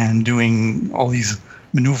tumbling and doing all these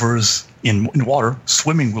maneuvers in water.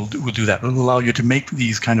 Swimming will do that. It'll allow you to make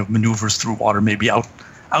these kind of maneuvers through water, maybe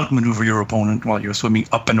outmaneuver your opponent while you're swimming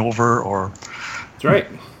up and over, or that's right.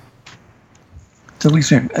 It's at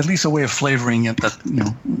least a way of flavoring it that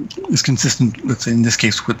is consistent. Let's say in this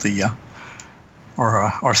case with the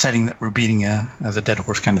our setting that we're beating as a dead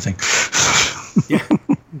horse kind of thing. Yeah,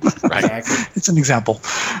 right. Exactly. It's an example,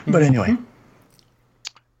 but anyway.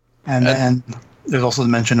 And then there's also the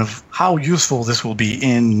mention of how useful this will be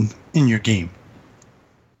in your game.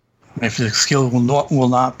 If the skill will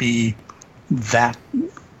not be that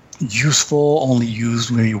useful, only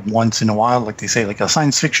used maybe once in a while, like they say, like a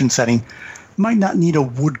science fiction setting, might not need a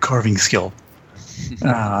wood carving skill.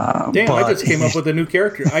 Damn, I just came up with a new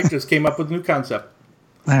character. I just came up with a new concept.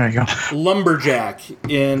 There you go. Lumberjack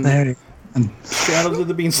in Shadows of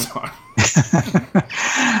the Beanstalk.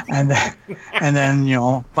 and then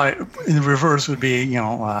in the reverse would be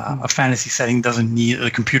a fantasy setting doesn't need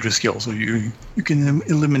a computer skill, so you can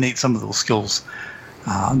eliminate some of those skills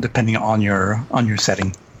depending on your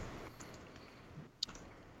setting.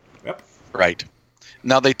 Yep. Right.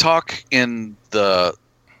 Now they talk in the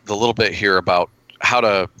little bit here about how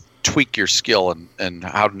to tweak your skill and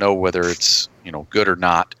how to know whether it's good or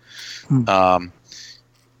not. The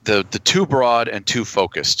too broad and too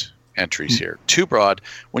focused entries here. Too broad,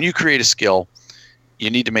 when you create a skill, you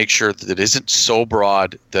need to make sure that it isn't so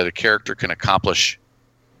broad that a character can accomplish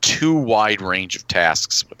too wide range of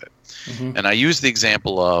tasks with it. And I use the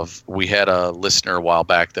example of, we had a listener a while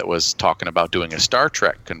back that was talking about doing a Star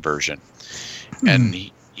Trek conversion, and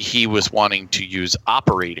he was wanting to use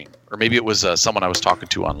operating, or maybe it was someone I was talking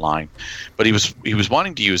to online, but he was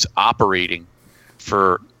wanting to use operating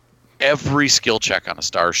for every skill check on a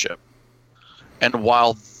starship. And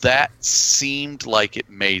while that seemed like it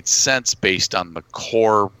made sense based on the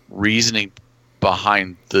core reasoning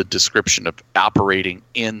behind the description of operating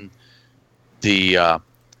in the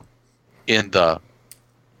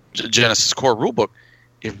Genesis core rulebook,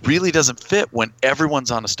 it really doesn't fit when everyone's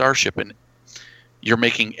on a starship and you're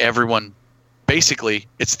making everyone, basically,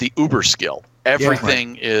 it's the Uber skill.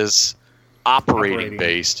 Everything is operating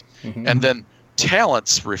based, and then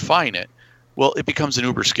talents refine it. Well, it becomes an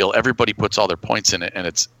Uber skill. Everybody puts all their points in it, and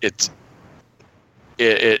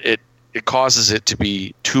it causes it to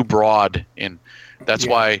be too broad. And that's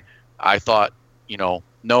why I thought,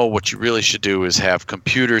 no, what you really should do is have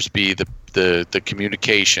computers be the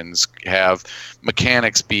communications, have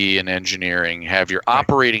mechanics be in engineering, have your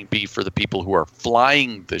operating be for the people who are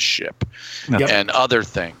flying the ship, and other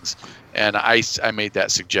things. And I made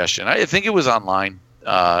that suggestion. I think it was online,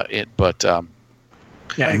 and gunnery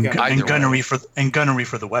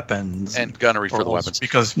for the weapons,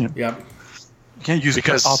 because you can't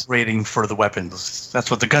use operating for the weapons. That's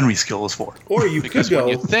what the gunnery skill is for. Or you because could go,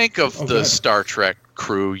 when you think of the Star Trek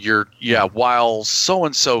crew, while so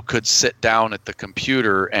and so could sit down at the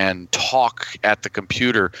computer and talk at the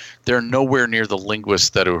computer, they're nowhere near the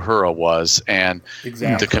linguist that Uhura was, and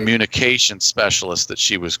the communication specialist that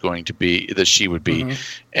she would be,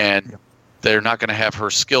 and they're not going to have her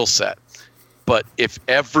skill set. But if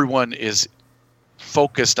everyone is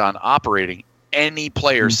focused on operating, any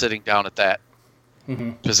player sitting down at that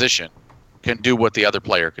position can do what the other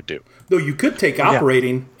player could do. Though you could take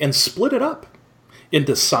operating and split it up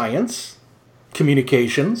into science,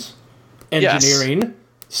 communications, engineering,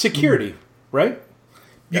 security, right?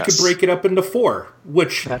 You could break it up into 4,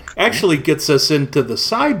 which actually gets us into the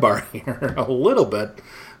sidebar here a little bit,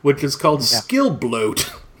 which is called skill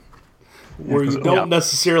bloat, where you don't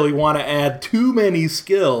necessarily want to add too many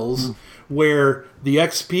skills where the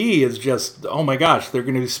XP is just, oh my gosh, they're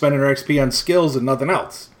going to be spending their XP on skills and nothing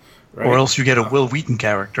else. Right? Or else you get a Will Wheaton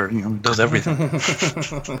character, who does everything.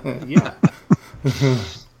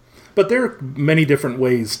 But there are many different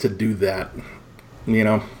ways to do that,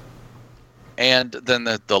 And then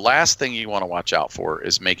the last thing you want to watch out for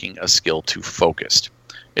is making a skill too focused.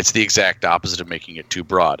 It's the exact opposite of making it too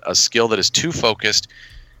broad. A skill that is too focused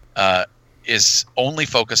is only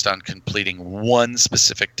focused on completing one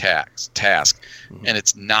specific task, and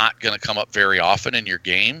it's not going to come up very often in your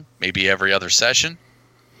game, maybe every other session.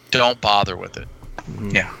 Don't bother with it. One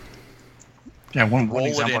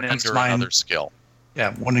example under another skill.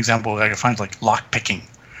 One example I can find is like lock picking.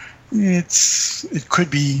 it could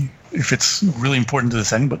be if it's really important to the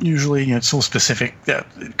setting, but usually it's so specific that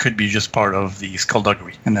it could be just part of the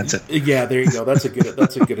skullduggery, and that's it. Yeah, there you go. That's a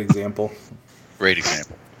good example. Great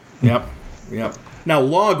example. Yep. Now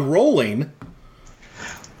log rolling.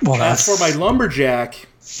 Well, that's for my lumberjack.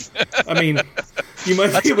 I mean, you might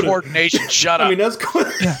that's be able coordination. Shut up. I mean, that's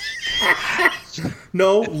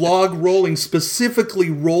No, log rolling, specifically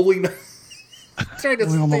rolling. Trying to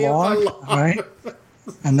on the stay on my log, right?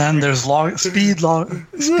 And then there's speed log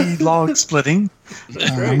splitting,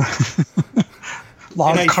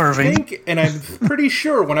 log carving. And I'm pretty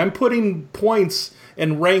sure when I'm putting points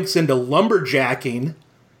and ranks into lumberjacking,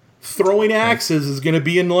 throwing axes is going to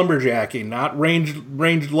be in lumberjacking, not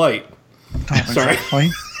ranged light. Sorry.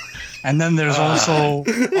 And then there's also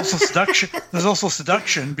seduction. There's also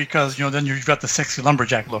seduction because then you've got the sexy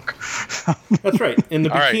lumberjack look. That's right. In the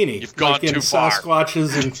bikini, right, you've gone too far.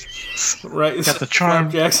 Sasquatches and right. Got the charm,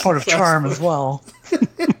 part of charm as well.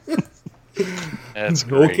 That's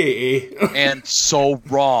great. Okay, and so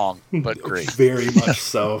wrong, but great. Very much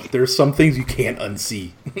so. There's some things you can't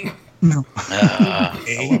unsee. No.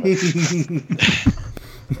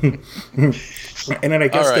 And then I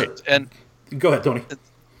guess. All right, and go ahead, Tony.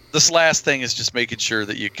 This last thing is just making sure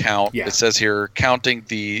that you count. Yeah. It says here counting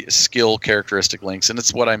the skill characteristic links, and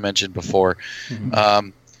it's what I mentioned before. Mm-hmm.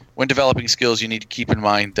 When developing skills, you need to keep in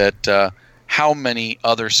mind that how many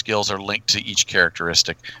other skills are linked to each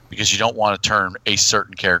characteristic, because you don't want to turn a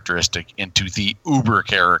certain characteristic into the uber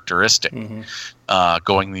characteristic.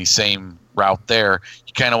 Going the same route there,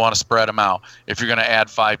 you kind of want to spread them out. If you're going to add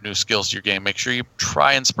 5 new skills to your game, make sure you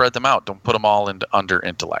try and spread them out. Don't put them all under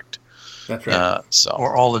intellect. That's right.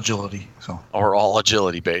 Or all agility. Or all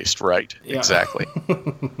agility based, right? Yeah. Exactly.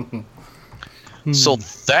 So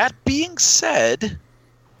that being said,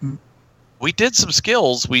 we did some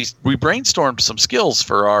skills. We brainstormed some skills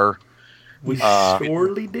for our. We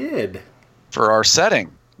surely did. For our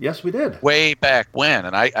setting. Yes, we did. Way back when,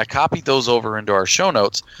 and I copied those over into our show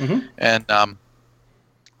notes, and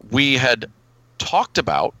we had talked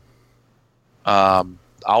about.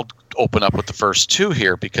 I'll open up with the first 2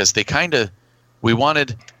 here because we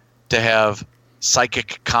wanted to have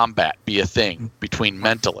psychic combat be a thing between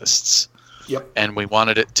mentalists. Yep. And we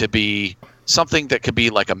wanted it to be something that could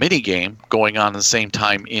be like a mini game going on at the same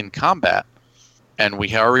time in combat. And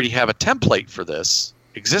we already have a template for this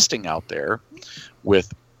existing out there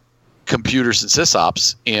with computers and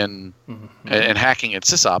sysops and hacking at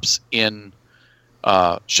sysops in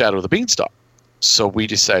Shadow of the Beanstalk. So we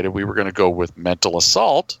decided we were going to go with mental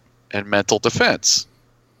assault and mental defense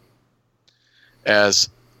as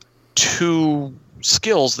 2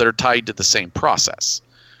 skills that are tied to the same process.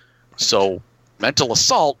 So mental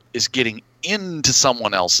assault is getting into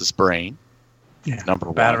someone else's brain. Yeah, number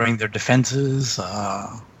 1. Battering their defenses.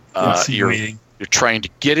 You're trying to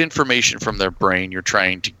get information from their brain. You're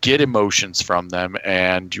trying to get emotions from them,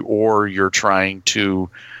 or you're trying to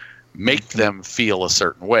make them feel a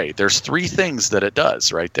certain way. There's 3 things that it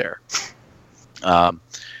does right there.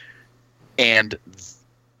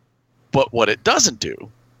 But what it doesn't do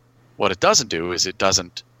is it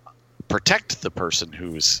doesn't protect the person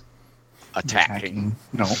who's attacking.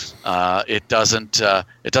 No. It doesn't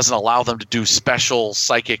allow them to do special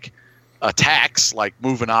psychic attacks like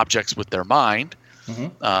moving objects with their mind.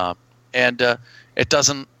 And it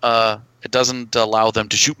doesn't allow them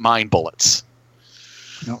to shoot mind bullets.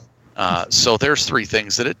 No. So there's 3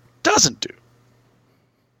 things that it doesn't do.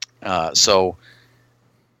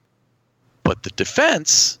 But the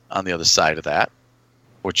defense on the other side of that,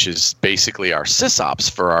 which is basically our sysops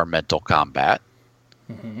for our mental combat,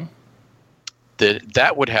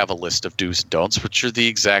 that would have a list of do's and don'ts, which are the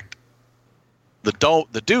exact. The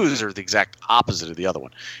do's are the exact opposite of the other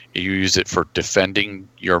one. You use it for protecting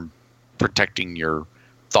your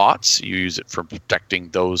thoughts. You use it for protecting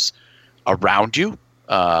those around you.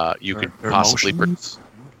 You can possibly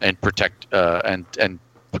protect and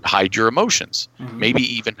hide your emotions. Maybe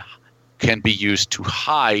even can be used to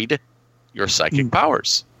hide your psychic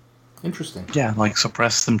powers. Interesting. Yeah, like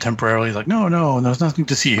suppress them temporarily. Like, no, there's nothing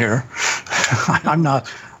to see here. I'm not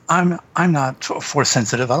force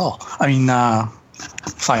sensitive at all. I mean,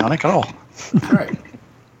 psionic at all. All right.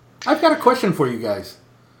 I've got a question for you guys.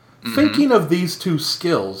 Thinking of these 2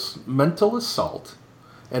 skills, mental assault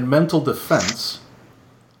and mental defense,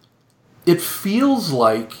 it feels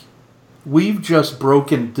like we've just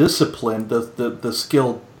broken discipline, the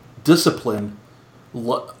skill discipline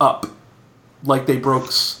up, like they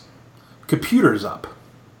broke computers up.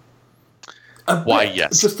 Why,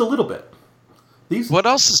 yes. Just a little bit. What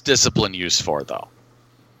else is discipline used for, though?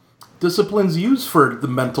 discipline's used for the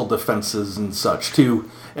mental defenses and such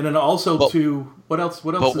too, and then also what else?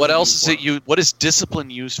 What else is it used? What is discipline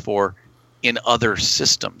used for in other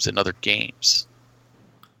systems, in other games?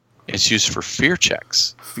 It's used for fear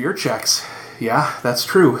checks. Fear checks. Yeah, that's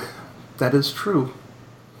true. That is true.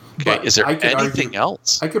 Okay, But is there anything argue,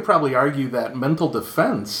 else? I could probably argue that mental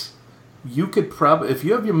defense, you could probably, if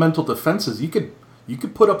you have your mental defenses, you could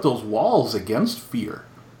put up those walls against fear.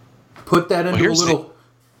 Put that into a little...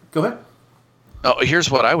 Go ahead. Oh,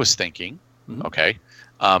 here's what I was thinking. Mm-hmm. Okay.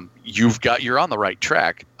 You're on the right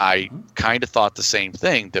track. I kind of thought the same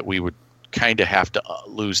thing, that we would kind of have to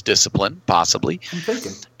lose discipline, possibly. I'm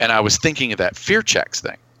thinking. And I was thinking of that fear checks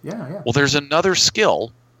thing. Yeah. Well, there's another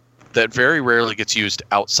skill that very rarely gets used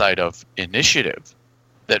outside of initiative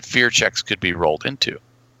that fear checks could be rolled into.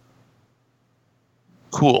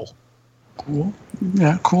 Cool. Cool.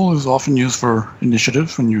 Yeah, cool is often used for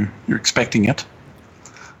initiative when you're expecting it.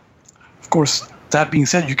 Of course, that being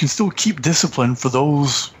said, you can still keep discipline for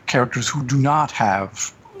those characters who do not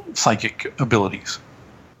have psychic abilities.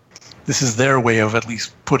 This is their way of at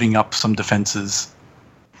least putting up some defenses.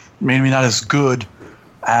 Maybe not as good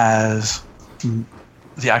as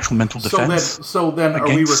the actual mental defense. So then are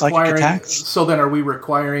we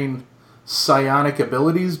requiring psionic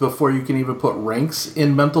abilities before you can even put ranks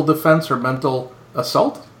in mental defense or mental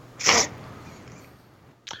assault?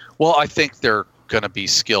 Well, I think they're going to be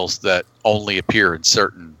skills that only appear in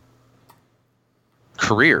certain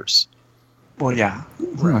careers. Well, yeah.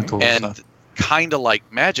 Right. And kind of like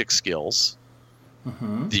magic skills,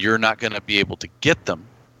 you're not going to be able to get them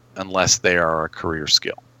unless they are a career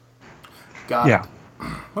skill. Got it.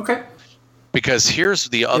 Okay. Because here's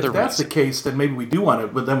the other If that's reason. the case, then maybe we do want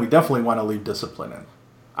it, but then we definitely want to leave discipline in.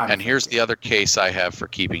 And here's the other case I have for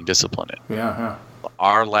keeping discipline in. Yeah.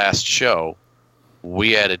 Our last show,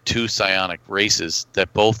 we added 2 psionic races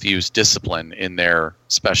that both use discipline in their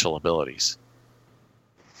special abilities.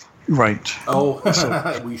 Right. Oh,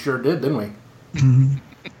 we sure did, didn't we? Mm-hmm.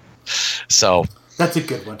 So that's a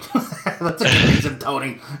good one. That's a good reason,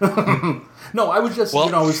 Tony. No, I was just,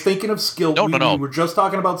 I was thinking of skill. We were just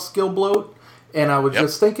talking about skill bloat, and I was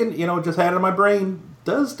just thinking, just had it in my brain,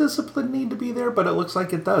 does discipline need to be there? But it looks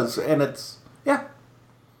like it does, and it's,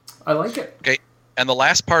 I like it. Okay, and the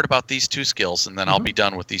last part about these 2 skills, and then I'll be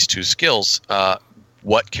done with these 2 skills,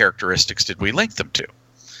 what characteristics did we link them to?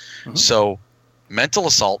 So mental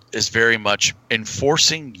assault is very much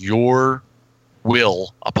enforcing your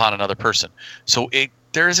will upon another person. So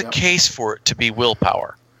there is a case for it to be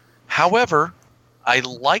willpower. However, I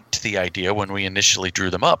liked the idea when we initially drew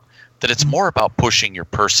them up that it's more about pushing your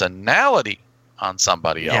personality on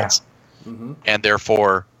somebody else. And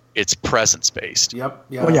therefore, it's presence-based. Yep.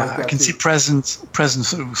 Yeah, well, I can see presence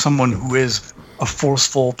of someone who is a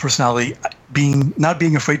forceful personality, not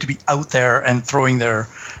being afraid to be out there and throwing their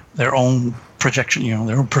own projection,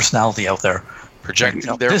 their own personality out there.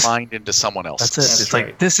 Projecting their mind into someone else. That's it. It's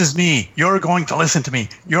like, this is me. You're going to listen to me.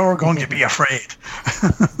 You're going to be afraid.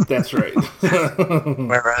 That's right.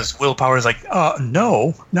 Whereas willpower is like,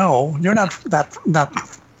 no, you're not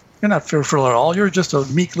you're not fearful at all. You're just a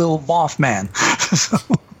meek little moth man.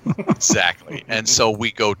 Exactly. And so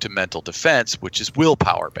we go to mental defense, which is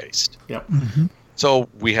willpower based. Yep. So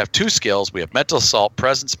we have 2 skills. We have mental assault,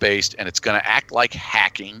 presence based, and it's going to act like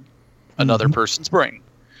hacking another person's brain.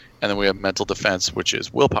 And then we have mental defense, which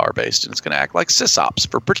is willpower based, and it's going to act like sysops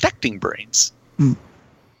for protecting brains.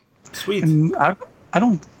 Sweet. And I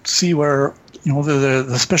don't see where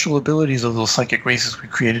the special abilities of those psychic races we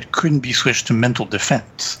created couldn't be switched to mental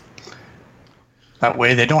defense. That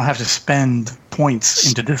way, they don't have to spend points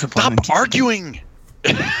into discipline. Stop arguing.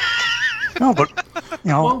 No, but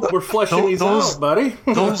well, we're fleshing these out, buddy.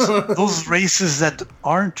 those races that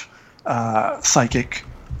aren't psychic,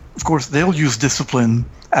 of course, they'll use discipline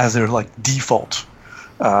as their default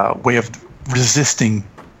way of resisting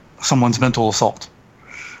someone's mental assault.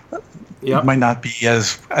 It might not be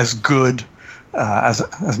as good as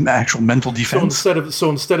an actual mental defense. So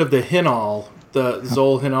instead of the Hinal, the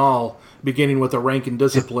Zol Hinal, beginning with a rank in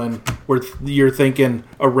discipline, where you're thinking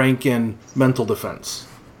a rank in mental defense.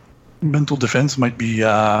 Mental defense might be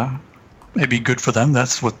maybe good for them.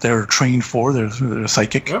 That's what they're trained for. They're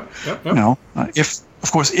psychic. Yep.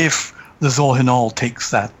 If the Zol Hinal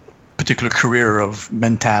takes that particular career of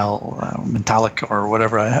mentalic or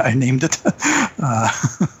whatever I named it. I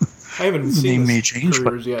haven't seen may change,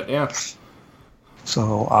 careers yet. Yeah.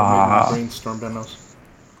 So brainstorm demos.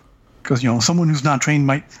 Because someone who's not trained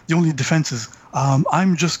the only defense is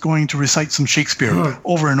I'm just going to recite some Shakespeare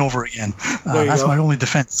over and over again. That's my only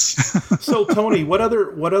defense. So Tony, what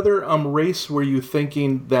other race were you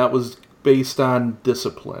thinking that was based on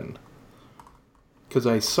discipline? Because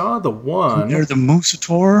I saw the one. Near the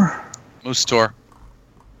Moosator. Moosator.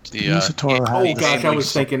 Moosator. Oh gosh, I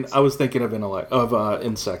was thinking of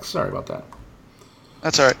insects. Sorry about that.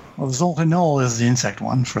 That's all right. Well, the Zoltanol is the insect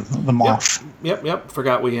one for the moth. Yep.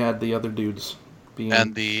 Forgot we had the other dudes.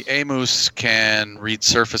 And the Amos can read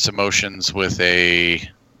surface emotions with a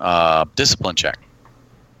discipline check,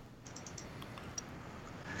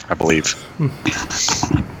 I believe.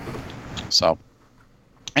 So,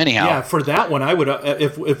 anyhow, yeah, for that one, I would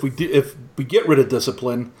if we get rid of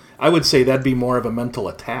discipline, I would say that'd be more of a mental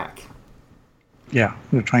attack. Yeah,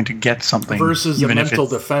 they're trying to get something versus a mental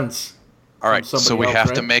defense. All right, so we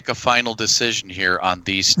have to make a final decision here on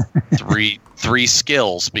these three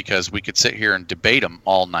skills because we could sit here and debate them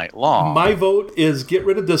all night long. My vote is get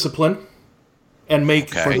rid of discipline and make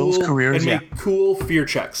cool fear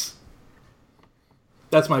checks.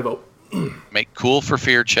 That's my vote. Make cool for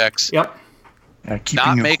fear checks. Yep.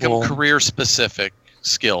 Not make them career-specific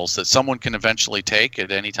skills that someone can eventually take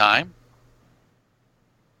at any time.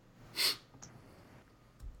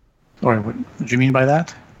 Sorry, what do you mean by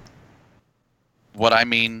that? What I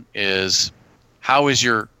mean is, how is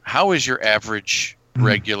your average,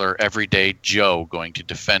 regular, everyday Joe going to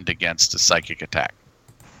defend against a psychic attack?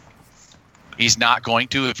 He's not going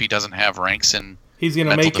to if he doesn't have ranks in. He's going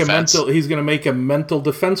to make defense. He's going to make a mental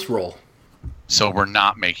defense roll. So we're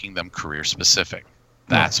not making them career specific.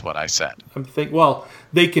 That's what I said. I'm thinking. Well,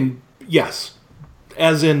 they can. Yes,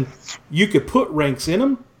 as in you could put ranks in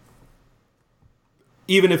them.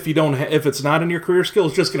 Even if you don't, if it's not in your career skill,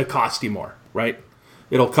 it's just going to cost you more, right?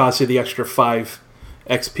 It'll cost you the extra 5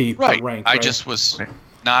 XP per rank. Right? I just was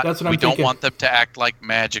not. That's what we don't want them to act like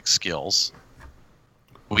magic skills.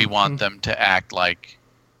 We want them to act like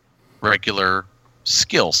regular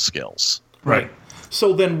skills. Right.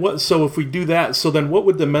 So then what? So if we do that, so then what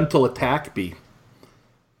would the mental attack be?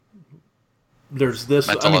 There's this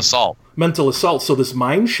assault. Mental assault. So this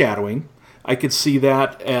mind shadowing, I could see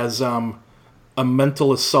that as a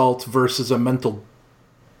mental assault versus a mental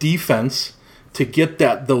defense to get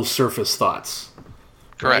those surface thoughts.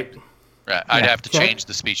 Correct. Right. I'd have to change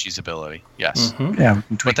the species ability. Yes. Mm-hmm. Yeah,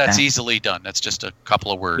 but that's easily done. That's just a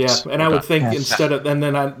couple of words. Yeah, and I would think instead of, and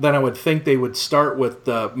then I would think they would start with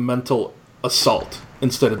the mental assault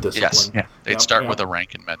instead of discipline. Yes. Yeah. They'd start with a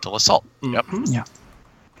rank in mental assault. Mm-hmm. Yep. Yeah.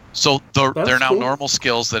 So they're now normal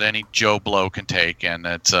skills that any Joe Blow can take, and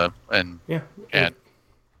it's okay.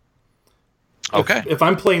 If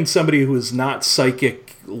I'm playing somebody who is not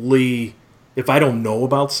psychically, if I don't know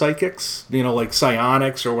about psychics, like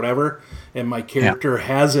psionics or whatever, and my character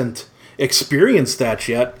hasn't experienced that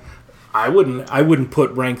yet, I wouldn't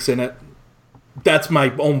put ranks in it. That's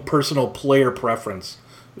my own personal player preference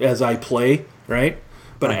as I play, right?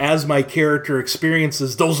 But as my character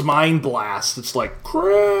experiences those mind blasts, it's like,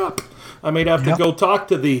 crap, I may have to go talk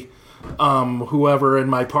to the whoever in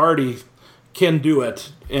my party can do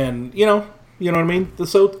it, and you know what I mean?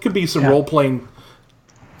 So it could be some role-playing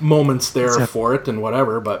moments there for it and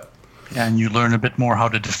whatever, but... Yeah, and you learn a bit more how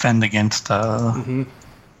to defend against it, and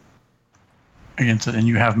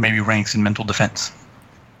you have maybe ranks in mental defense.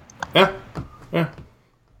 Yeah.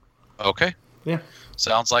 Okay. Yeah.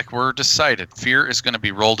 Sounds like we're decided. Fear is going to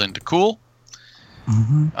be rolled into cool.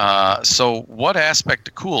 Mm-hmm. So what aspect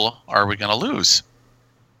of cool are we going to lose?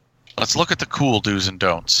 Let's look at the cool do's and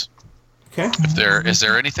don'ts. Okay. Is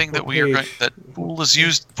there anything that that cool is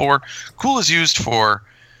used for? Cool is used for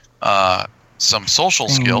some social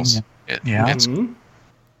skills. And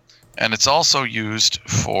it's also used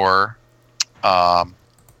for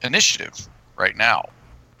initiative right now.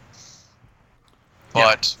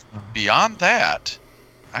 But beyond that,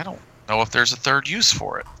 I don't know if there's a third use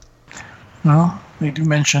for it. Well, they do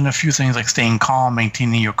mention a few things like staying calm,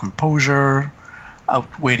 maintaining your composure,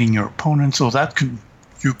 outweighing your opponent. So that could.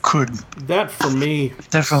 That for me,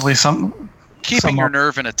 definitely some. Keeping your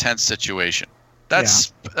nerve in a tense situation.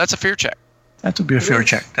 That's a fear check. That would be a fear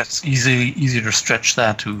check. That's easy to stretch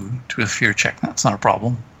that to a fear check. That's not a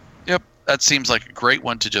problem. Yep, that seems like a great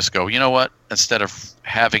one to just go, you know what? Instead of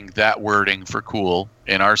having that wording for cool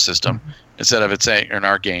in our system, instead of it saying in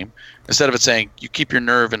our game, instead of it saying you keep your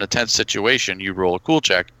nerve in a tense situation, you roll a cool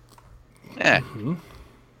check.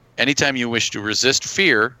 Anytime you wish to resist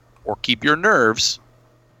fear or keep your nerves,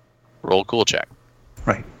 roll a cool check.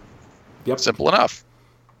 Right. Yep. Simple enough.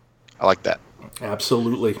 I like that.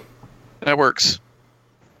 Absolutely. That works.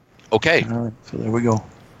 Okay. All right, so there we go.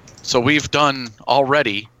 So we've done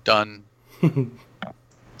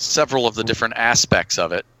several of the different aspects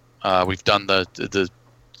of it. We've done the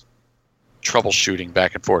troubleshooting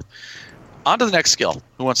back and forth. On to the next skill.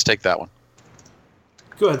 Who wants to take that one?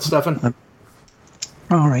 Go ahead, Stefan.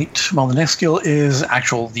 All right. Well, the next skill is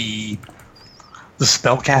the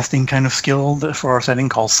spellcasting kind of skill for our setting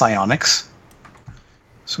called Psionics.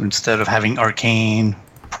 So instead of having Arcane,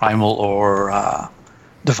 Primal, or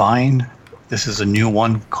Divine, this is a new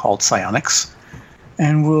one called Psionics.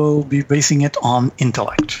 And we'll be basing it on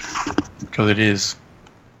Intellect. Because it is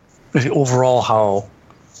overall how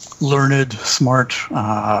learned, smart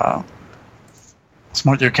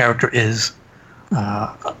your character is.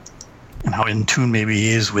 And how in tune maybe he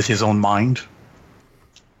is with his own mind.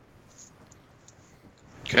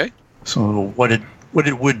 Okay. So what it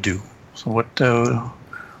would do. So what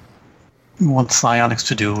we want Psionics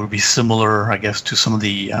to do would be similar, I guess, to some of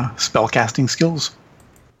the spellcasting skills.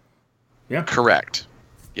 Yeah. Correct.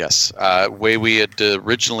 Yes. Way we had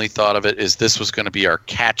originally thought of it is this was going to be our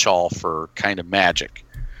catch-all for kind of magic.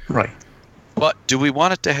 Right. But do we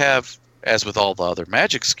want it to have, as with all the other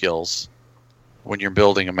magic skills, when you're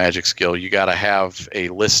building a magic skill, you got to have a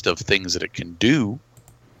list of things that it can do,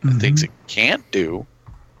 and things it can't do.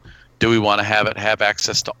 Do we want to have it have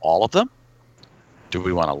access to all of them? Do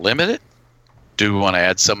we want to limit it? Do we want to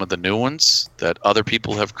add some of the new ones that other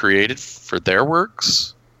people have created for their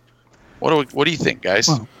works? What do you think, guys?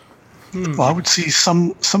 Well, I would see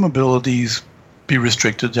some abilities be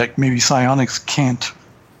restricted. Like maybe Psionics can't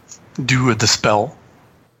do a dispel.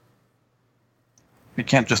 They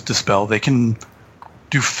can't just dispel. They can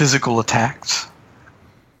do physical attacks.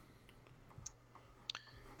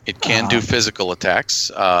 It can do physical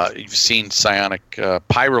attacks. You've seen psionic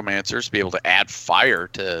pyromancers be able to add fire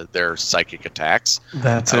to their psychic attacks.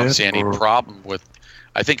 I don't see any problem with...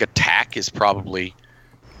 I think attack is probably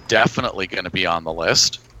definitely going to be on the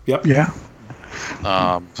list. Yep. Yeah.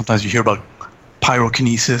 Sometimes you hear about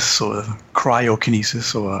pyrokinesis or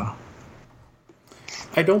cryokinesis or...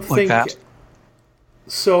 I don't like think... that.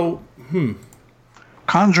 So,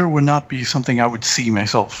 Conjure would not be something I would see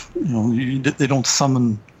myself. They don't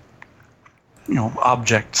summon,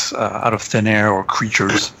 objects out of thin air or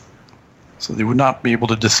creatures, so they would not be able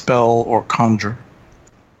to dispel or conjure.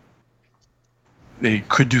 They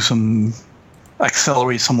could do some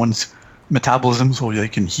accelerate someone's metabolism so they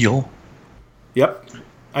can heal. Yep,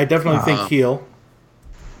 I definitely think heal.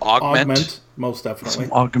 Augment, most definitely.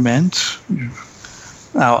 Augment.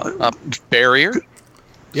 Now, barrier.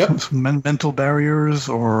 Yep. Some mental barriers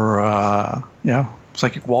or,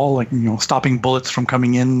 psychic wall, like, stopping bullets from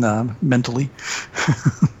coming in mentally.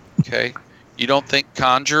 Okay. You don't think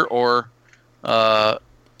conjure or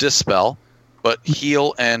dispel, but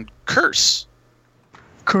heal and curse.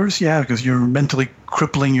 Curse, yeah, because you're mentally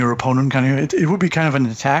crippling your opponent. It would be kind of an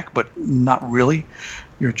attack, but not really.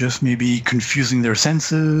 You're just maybe confusing their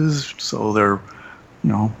senses, so they're,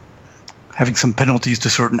 having some penalties to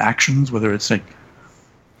certain actions, whether it's like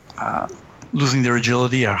losing their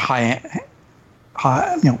agility or hand-eye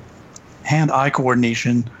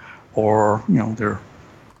coordination, or their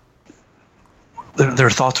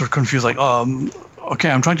thoughts are confused. Like,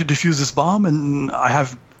 okay, I'm trying to defuse this bomb, and I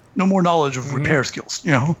have no more knowledge of repair skills.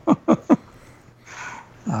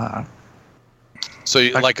 So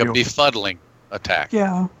you like a befuddling attack?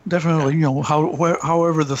 Yeah, definitely. Yeah.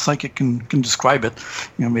 However the psychic can describe it.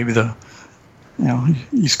 Maybe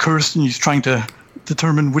he's cursed and he's trying to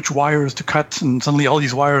determine which wires to cut, and suddenly all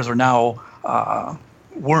these wires are now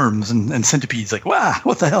worms and centipedes. Like, wow,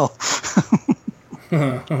 what the hell?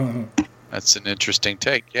 That's an interesting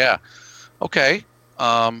take. Yeah. Okay.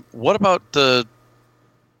 What about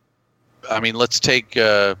let's take,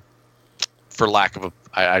 for lack of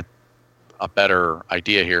a better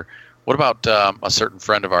idea here, what about a certain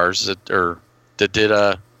friend of ours that did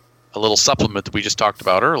a little supplement that we just talked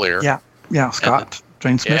about earlier? Yeah, Scott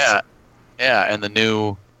Drain Smith. Yeah, and the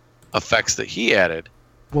new effects that he added.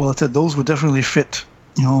 Well, I said those would definitely fit.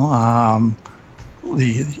 The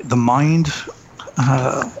mind.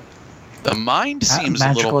 The mind seems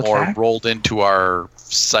a little attack. more rolled into our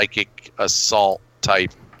psychic assault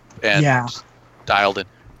type and dialed in.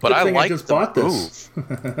 But Good I thing like I just the bought move.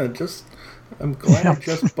 this. I'm glad I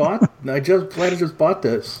just bought. Glad I just bought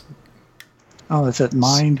this. Oh, that's it.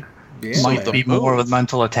 Mind might the be more of a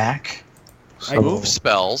mental attack. So move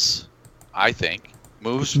spells, I think.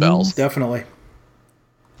 Move spells. Definitely.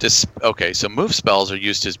 So move spells are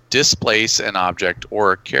used to displace an object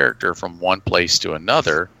or a character from one place to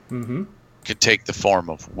another. Mm-hmm. Could take the form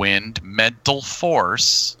of wind, mental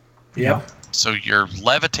force. Yep. So you're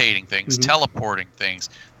levitating things, teleporting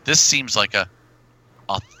things. This seems like a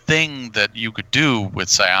thing that you could do with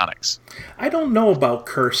psionics. I don't know about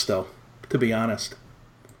curse, though, to be honest.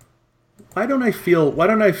 Why don't I feel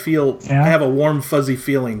I have a warm, fuzzy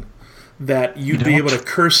feeling that you'd be able to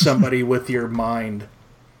curse somebody with your mind?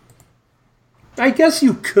 I guess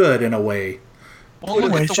you could in a way. Well,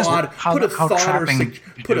 look at the just how trapping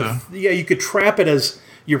you do. You could trap it as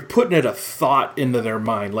you're putting a thought into their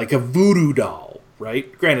mind, like a voodoo doll,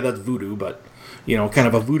 right? Granted, that's voodoo, but kind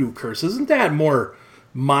of a voodoo curse. Isn't that more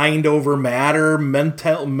mind over matter?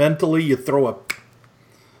 Mentally, you throw a.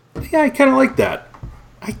 Yeah, I kind of like that.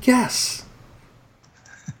 I guess.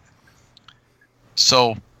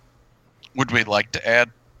 So, would we like to add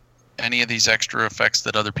any of these extra effects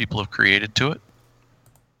that other people have created to it?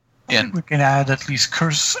 I think we can add at least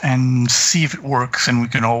curse and see if it works, and we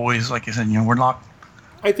can always, like I said, we're not.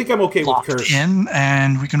 I think I'm okay with locked curse. in,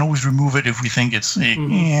 and we can always remove it if we think it's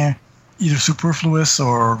either superfluous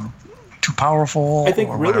or too powerful. I think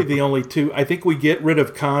or really whatever. the only two. I think we get rid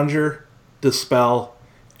of conjure, dispel,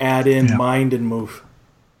 add in mind and move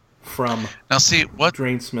from Now, see what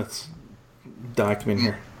Drainsmith's document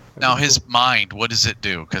here. now his mind. What does it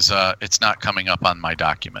do? Because it's not coming up on my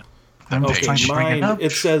document. I'm just Okay, trying to bring it mind. up.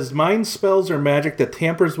 It says mind spells are magic that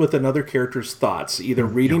tampers with another character's thoughts, either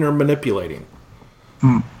reading or manipulating.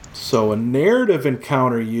 So a narrative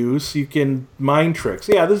encounter use, you can mind tricks.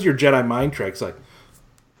 Yeah, this is your Jedi mind tricks. Like,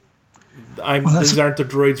 these aren't the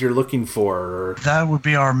droids you're looking for, or That would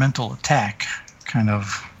be our mental attack, kind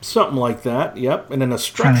of. something like that. Yep. And in a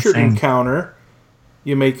structured think. encounter,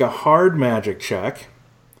 you make a hard magic check.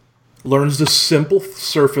 Learns the simple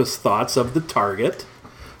surface thoughts of the target.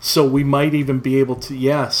 So we might even be able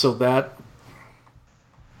to, so that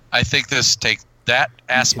I think that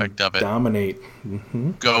aspect of it dominate.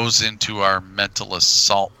 goes into our mental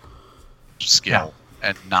assault skill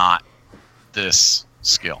and not this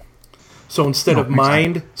skill. So instead of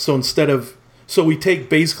mind, so we take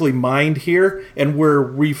basically mind here, and we're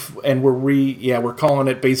calling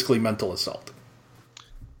it basically mental assault.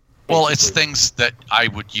 Well, it's things that I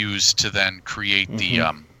would use to then create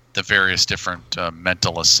the various different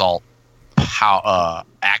mental assault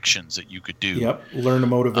actions that you could do. Yep. Learn a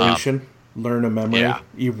motivation. Learn a memory. yeah.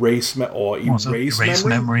 Erase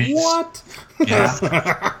memories. What?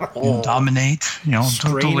 Yeah. Dominate. Strain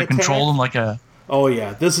Totally attack? control them like a. Oh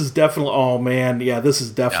yeah, this is definitely. Oh man, yeah, this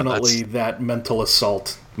is definitely that mental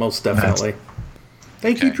assault. Most definitely.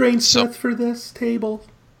 Thank you, Okay, Drainsmith, so- for this table.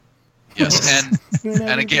 Yes, and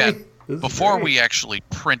And again, this is before great. we actually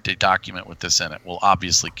print a document with this in it, we'll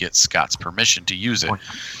obviously get Scott's permission to use it.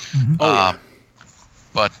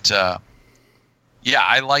 But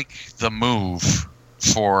I like the move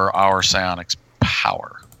for our psionics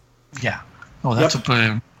power. Yeah. Oh, that's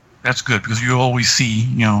that's good because you always see,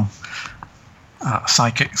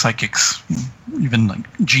 psychics, even like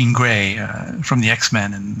Jean Grey from the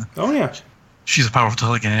X-Men, and Oh yeah. she's a powerful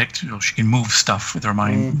telekinetic. She can move stuff with her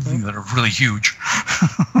mind, things that are really huge.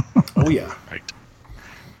 Oh yeah. Right.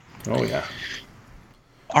 Oh yeah.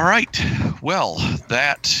 All right. Well,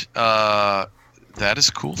 that is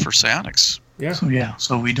cool for psionics. Yeah.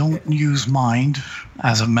 So we don't use mind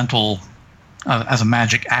as a mental, as a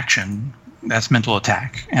magic action. That's mental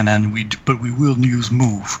attack, and then we will use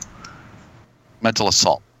move. Mental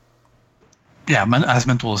assault. Yeah, as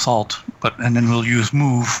mental assault, and then we'll use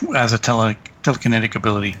move as a telekinetic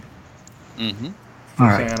ability. Mm-hmm. All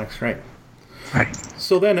right. Psionics, right. Right.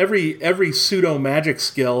 So then every pseudo magic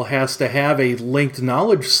skill has to have a linked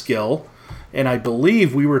knowledge skill, and I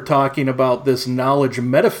believe we were talking about this knowledge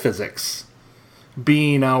metaphysics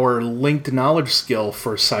being our linked knowledge skill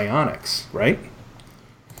for psionics, right?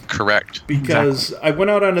 Correct. Because I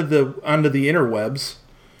went out onto the interwebs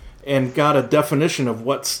and got a definition of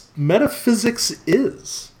what metaphysics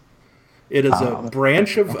is. It is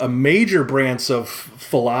a major branch of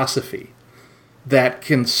philosophy that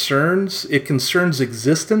concerns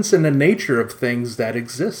existence and the nature of things that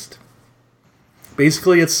exist.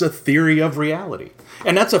 Basically, it's a theory of reality.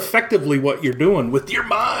 And that's effectively what you're doing with your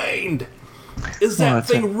mind. Is that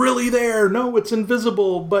thing really there? No, it's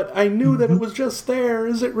invisible, but I knew that it was just there.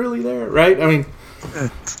 Is it really there? Right? I mean,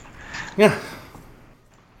 yeah.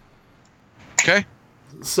 Okay.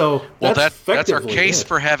 So Well, that's that's our effectively case it.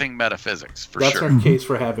 for having metaphysics, for That's sure. our case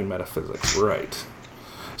for having metaphysics, right?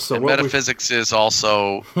 So And what we- metaphysics is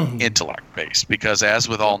also intellect-based, because as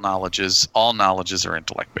with all knowledges are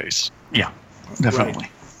intellect-based. Yeah,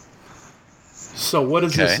 definitely. So what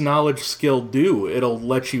does this Okay. knowledge skill do? It'll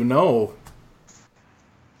let you know.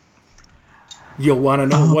 You'll want to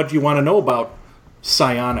know what you want to know about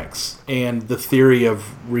psionics and the theory of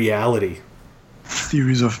reality.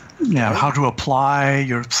 Theories of how to apply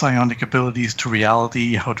your psionic abilities to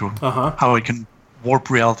reality, how it can warp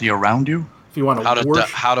reality around you. If you want to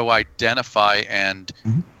How to identify and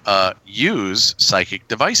use psychic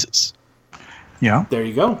devices. Yeah. there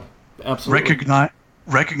you go. Absolutely.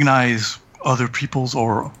 Recognize other people's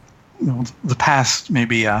or the past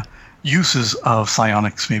maybe uses of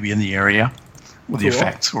psionics maybe in the area, or the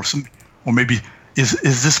effects, or maybe is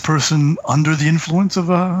this person under the influence of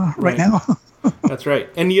right now? That's right.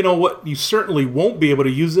 And you know what? You certainly won't be able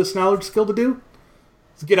to use this knowledge skill to do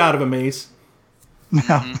is get out of a maze.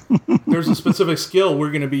 Yeah. There's a specific skill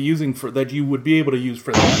we're going to be using for that you would be able to use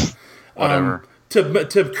for that. Whatever.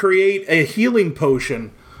 To create a healing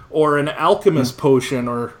potion or an alchemist potion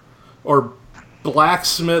or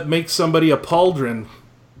blacksmith make somebody a pauldron,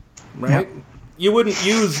 right? Yep. You wouldn't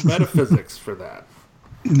use metaphysics for that.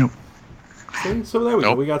 Nope. See? So there we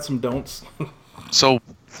go. We got some don'ts. So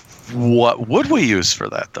what would we use for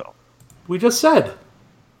that, though? We just said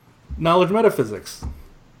knowledge metaphysics.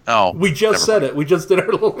 Oh, We just said it. We just did our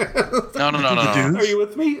little... No. Are you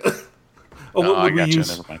with me? Oh, No, what would I we gotcha. use?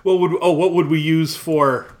 Never mind. What would we use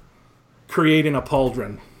for creating a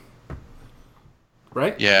pauldron?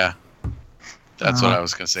 Right? Yeah. That's what I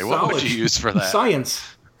was going to say. What would you Knowledge. use for that? Science.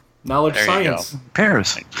 Knowledge There you science.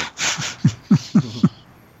 Pairs.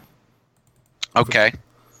 Okay.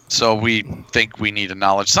 So we think we need a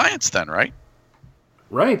knowledge science then, right?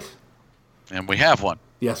 Right. And we have one.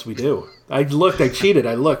 Yes, we do. I cheated.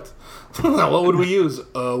 I looked. What would we use?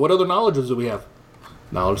 What other knowledges do we have?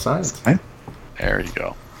 Knowledge science. Right? There you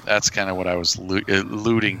go. That's kind of what I was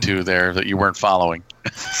alluding to there, that you weren't following.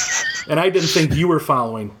 And I didn't think you were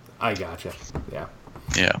following. I gotcha. Yeah.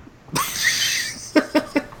 Yeah.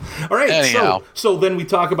 All right. Anyhow. So then we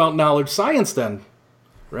talk about knowledge science then,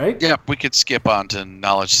 right? Yeah, we could skip on to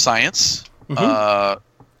knowledge science,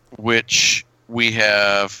 which we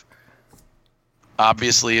have.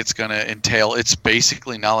 Obviously, it's going to entail. It's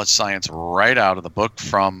basically knowledge science right out of the book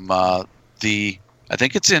from I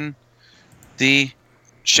think it's in the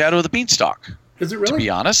Shadow of the Beanstalk. Is it really? To be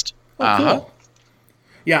honest. Oh, cool.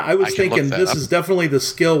 Yeah, I was I can look thinking that this up. is definitely the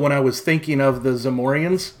skill when I was thinking of the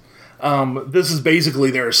Zamorians. This is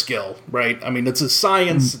basically their skill, right? I mean, it's a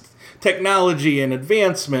science, technology, and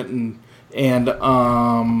advancement, and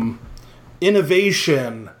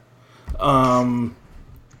innovation.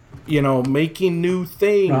 Making new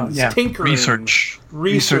things, tinkering,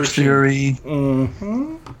 research theory,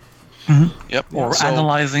 Yep. or So-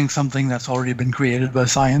 analyzing something that's already been created by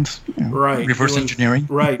science. right? Reverse engineering.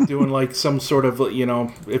 right? Doing like some sort of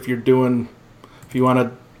if you want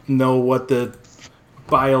to know what the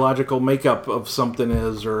biological makeup of something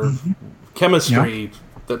is, or chemistry,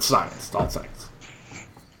 that's science. It's all science.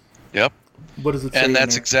 Yep. What does it say? And in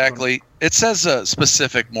that's there? exactly. It says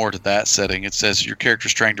specific more to that setting. It says your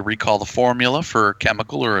character's trying to recall the formula for a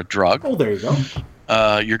chemical or a drug. Oh, there you go.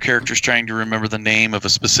 Your character's trying to remember the name of a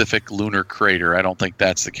specific lunar crater. I don't think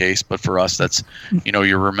that's the case, but for us, that's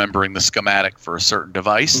you're remembering the schematic for a certain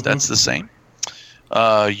device. That's the same.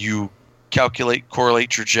 You correlate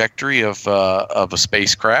trajectory of a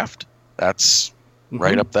spacecraft. That's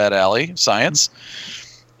right up that alley. Science.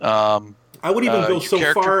 I would even go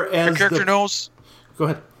so far as your character knows. Go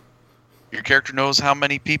ahead. Your character knows how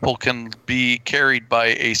many people can be carried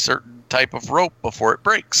by a certain type of rope before it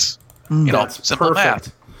breaks. That's simple perfect.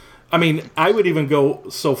 math. I mean, I would even go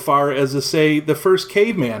so far as to say the first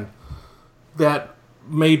caveman that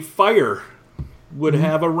made fire would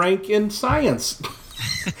have a rank in science.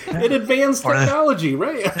 In advanced technology,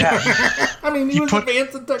 right? Yeah. I mean, he was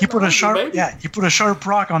advanced in technology. He put a sharp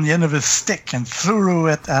rock on the end of his stick and threw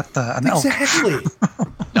it at an elk. Exactly.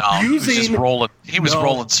 No, he was just rolling. He was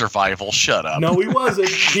rolling survival. Shut up. No, he wasn't.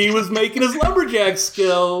 He was making his lumberjack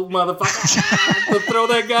skill, motherfucker, to throw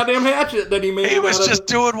that goddamn hatchet that he made. He was just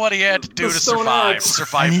doing what he had to do to survive. axe.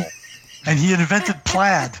 Survival. And he invented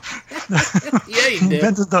plaid. Yeah, he He did.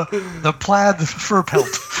 invented the plaid fur pelt.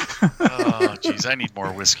 Oh, jeez, I need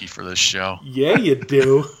more whiskey for this show. Yeah, you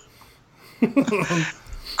do.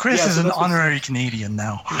 Chris Yeah, is so an that's what's- honorary Canadian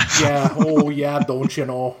now. Yeah. Oh, yeah. Don't you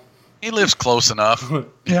know? He lives close enough.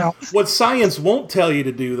 Yeah. What science won't tell you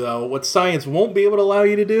to do, though, what science won't be able to allow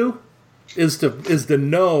you to do, is to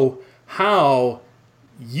know how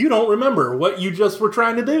you don't remember what you just were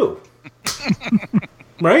trying to do.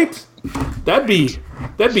 Right? That'd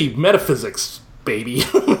be metaphysics, baby.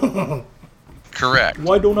 Correct.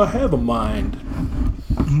 Why don't I have a mind?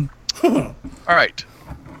 All right.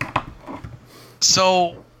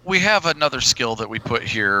 So we have another skill that we put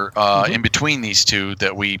here in between these two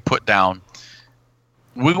that we put down.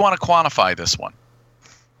 We want to quantify this one.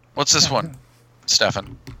 What's this one,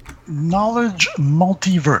 Stefan? Knowledge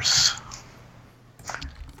multiverse.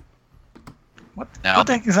 What Now-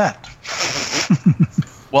 the heck is that?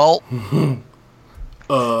 Well,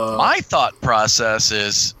 my thought process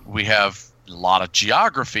is we have a lot of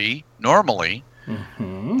geography normally,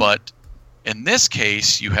 but in this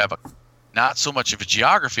case, you have a not so much of a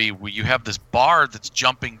geography, where you have this bar that's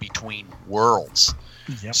jumping between worlds.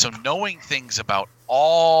 Yep. So knowing things about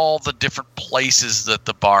all the different places that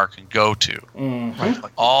the bar can go to,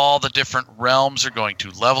 all the different realms are going to,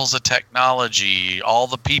 levels of technology, all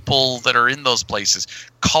the people that are in those places,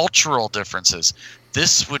 cultural differences.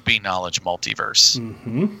 This would be knowledge multiverse.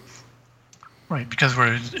 Mm-hmm. Right, because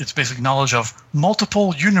it's basically knowledge of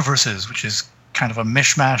multiple universes, which is kind of a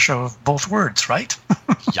mishmash of both words, right?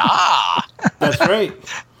 Yeah. That's right.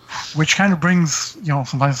 Which kind of brings,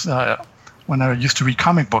 sometimes when I used to read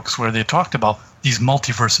comic books where they talked about these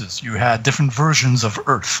multiverses, you had different versions of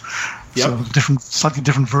Earth. Yep. So slightly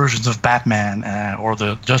different versions of Batman or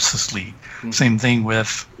the Justice League. Mm-hmm. Same thing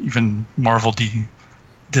with even Marvel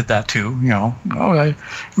did that too.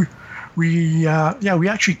 We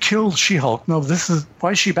actually killed She-Hulk. No,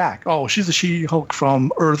 why is she back? Oh, she's the She-Hulk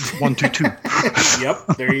from Earth 122.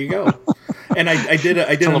 Yep, there you go. And I did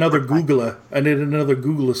another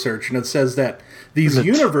Google search, and it says that these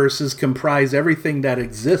universes comprise everything that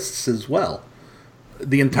exists as well.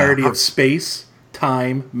 The entirety of space,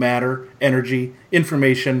 time, matter, energy,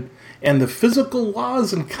 information, and the physical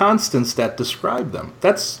laws and constants that describe them.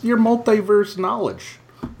 That's your multiverse knowledge.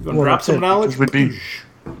 You want to drop some knowledge?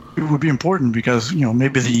 It would be important because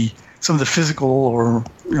maybe some of the physical or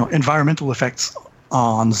environmental effects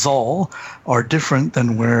on Zal are different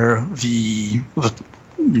than where the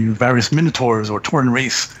various Minotaurs or Tauran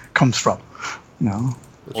race comes from. Well,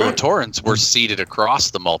 the Taurans were seeded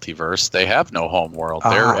across the multiverse. They have no home world.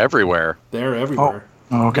 They're everywhere. They're everywhere.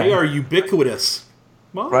 Oh, okay. They are ubiquitous.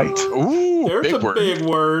 Well, right. Ooh, there's big a word. big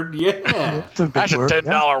word. Yeah. That's a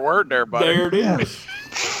 $10 word there, buddy. There it is.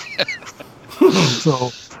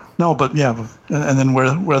 So, no, but yeah, and then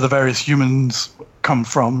where the various humans come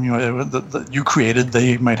from, that you created,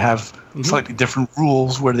 they might have slightly different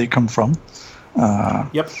rules where they come from.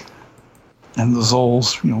 Yep. And the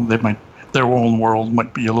Zols, their own world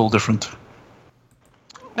might be a little different.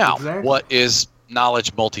 Now, Exactly. What is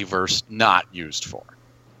knowledge multiverse not used for?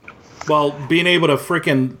 Well, being able to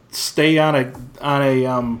freaking stay on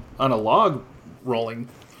a log rolling,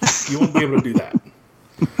 you won't be able to do that.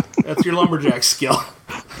 That's your lumberjack skill.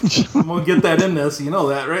 I'm gonna get that in this. You know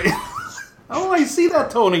that, right? Oh, I see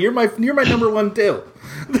that, Tony. You're my number one too.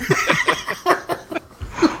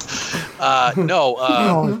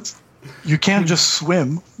 No. You can't just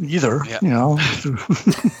swim either. Yeah.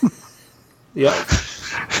 Yeah.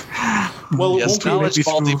 Well, Yes, it won't knowledge maybe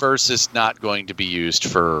through- multiverse is not going to be used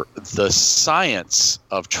for the science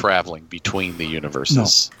of traveling between the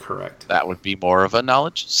universes. be correct. That would be more of a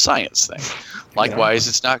knowledge science thing. Likewise,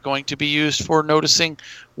 it's not going to be used for noticing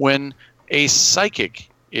when a psychic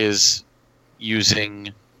is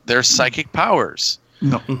using their psychic powers.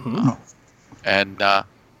 No. Mm-hmm. And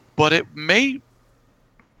but it may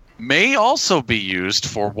also be used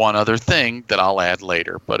for one other thing that I'll add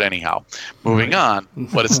later. But anyhow, moving on.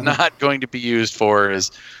 What it's not going to be used for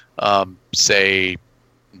is, say,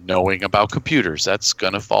 knowing about computers. That's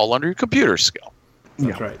going to fall under your computer skill.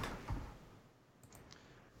 That's right.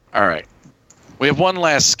 All right. We have one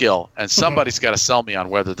last skill, and somebody's got to sell me on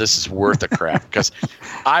whether this is worth a crap, because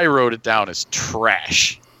I wrote it down as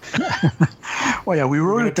trash. Well, yeah, we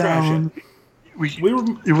wrote it down.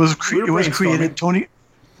 It was created. Tony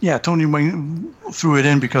threw it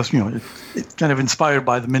in because it's kind of inspired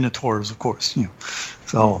by the Minotaurs, of course.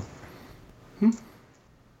 So.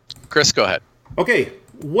 Chris, go ahead. Okay,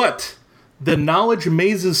 what the knowledge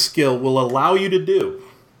mazes skill will allow you to do.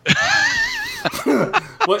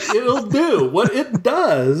 What it'll do, what it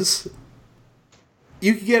does,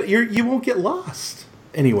 you won't get lost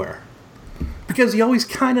anywhere. Because you always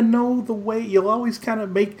kind of know the way. You'll always kind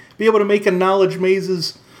of be able to make a knowledge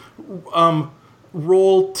mazes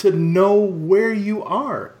roll to know where you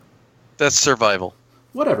are. That's survival.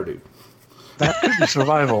 Whatever, dude. That could be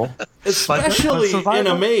survival. Especially in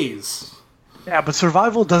a maze. Yeah, but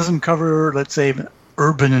survival doesn't cover, let's say,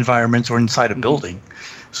 urban environments or inside a building.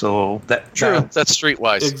 So True, that's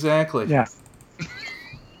streetwise. Exactly. Yeah.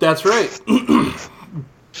 That's right.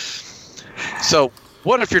 So,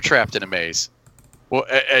 what if you're trapped in a maze? Well,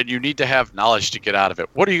 and you need to have knowledge to get out of it.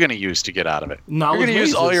 What are you going to use to get out of it? Knowledge You're going to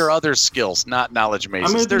use all mazes. your other skills, not knowledge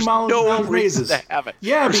mazes. I'm gonna do There's knowledge no reason mazes. to have it.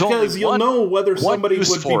 Yeah, There's because only you'll know whether somebody use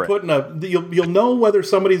would be for it. putting you'll know whether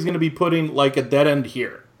somebody's going to be putting like a dead end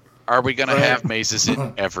here. Are we going to Right. have mazes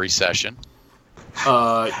in every session?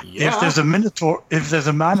 Yeah. If there's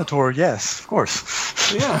a Minotaur, yes, of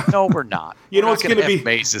course. Yeah. No, we're not. You know We're what's not gonna have be-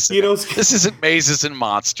 mazes. you know in what's- it. This isn't mazes and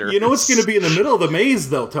monster. You know what's going to be in the middle of the maze,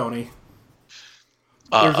 though, Tony?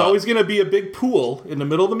 There's always going to be a big pool in the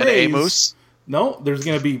middle of the an maze. Amos, No, there's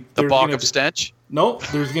going to be the there's bog gonna of be- stench. No,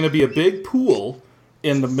 there's going to be a big pool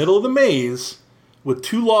in the middle of the maze with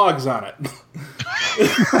 2 logs on it.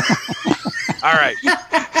 All right.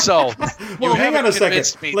 So, Well, hang on a second.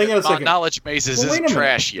 Hang on a second. Knowledge mazes isn't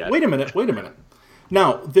trash yet. Wait a minute.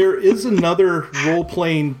 Now, there is another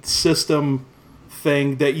role-playing system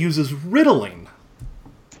thing that uses riddling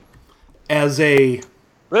as a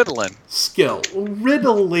skill.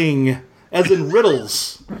 Riddling, as in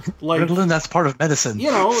riddles. Like, riddling, that's part of medicine.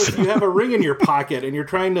 You know, if you have a ring in your pocket and you're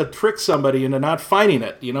trying to trick somebody into not finding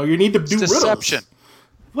it, you know, you need to do deception. Riddles.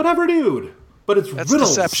 Whatever, dude. But it's that's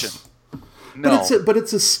riddles. Deception. No. But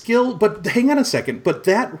it's a skill. But hang on a second. But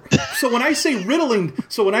that. So when I say riddling,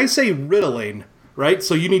 right?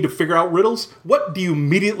 So you need to figure out riddles. What do you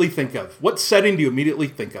immediately think of? What setting do you immediately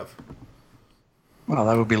think of? Well,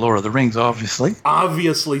 that would be Lord of the Rings, obviously.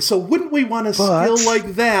 Obviously. So wouldn't we want a skill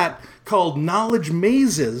like that called knowledge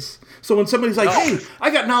mazes? So when somebody's like, "Hey,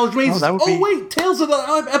 I got knowledge mazes," wait, Tales of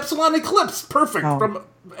the Epsilon Eclipse, perfect from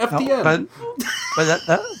FDN.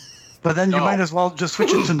 But then you might as well just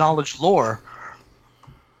switch it to knowledge lore.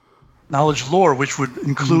 Knowledge lore, which would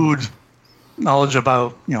include knowledge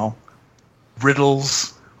about,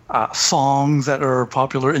 riddles, songs that are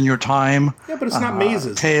popular in your time. Yeah, but it's not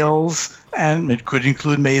mazes. Tales, and it could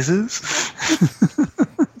include mazes.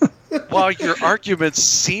 While your arguments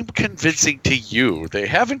seem convincing to you, they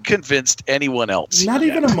haven't convinced anyone else. Not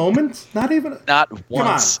yet. even a moment? Not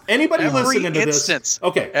once. Come on. Anybody listening to this?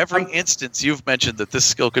 Okay. Every instance you've mentioned that this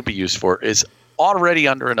skill could be used for is already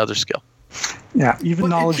under another skill. Yeah, even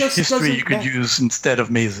knowledge history you could use instead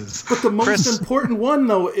of mazes. But the most important one,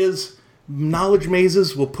 though, is knowledge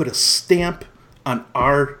mazes will put a stamp on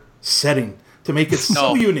our setting to make it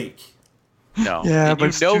so unique. No. Yeah,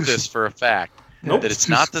 but you know this for a fact. That it's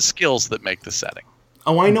not the skills that make the setting.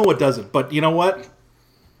 Oh, I know it doesn't. But you know what?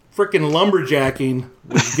 Frickin' lumberjacking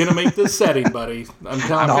is going to make this setting, buddy. I'm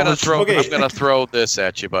going to throw this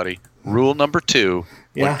at you, buddy. Rule number 2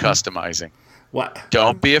 when customizing. What?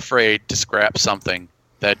 Don't be afraid to scrap something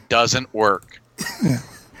that doesn't work.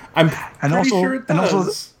 I'm pretty sure it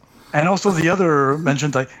does. And also the other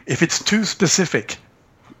mentioned, like, if it's too specific,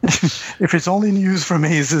 if it's only used for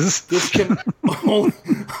mazes, this can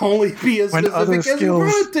only be as specific as you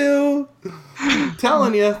want it to. I'm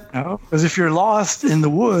telling you. Because if you're lost in the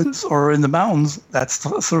woods or in the mountains, that's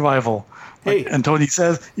survival. Hey, and Tony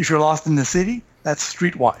says, if you're lost in the city, that's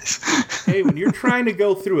streetwise. Hey, when you're trying to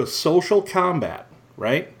go through a social combat,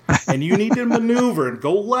 right? And you need to maneuver and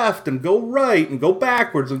go left and go right and go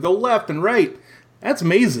backwards and go left and right. That's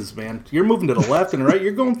mazes, man. You're moving to the left and right.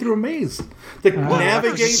 You're going through a maze to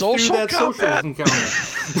navigate through that social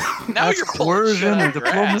encounter. Now you're coercion and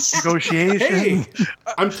diplomacy, negotiation. Hey,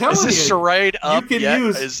 I'm telling you. Is this charade up you can yet?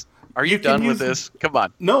 use. Are you done with this? Come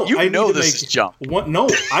on. No, I know this is junk. No,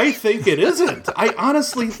 I think it isn't. I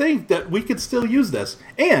honestly think that we could still use this.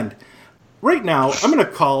 And right now, I'm going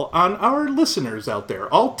to call on our listeners out there,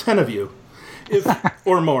 all 10 of you,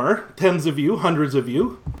 or more, tens of you, hundreds of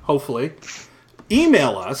you, hopefully.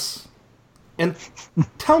 Email us and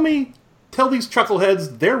tell these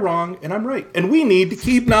chuckleheads they're wrong and I'm right. And we need to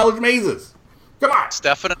keep knowledge mazes. Come on.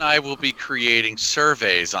 Stefan and I will be creating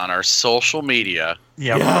surveys on our social media.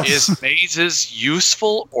 Yes. Is mazes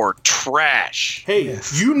useful or trash? Hey,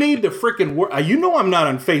 you need to freaking work. You know I'm not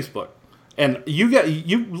on Facebook. And you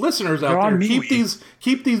listeners out there,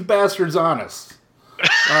 keep these bastards honest.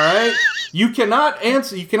 All right? You cannot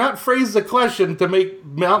phrase the question to make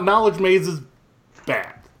knowledge mazes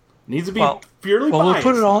bad. It needs to be purely biased.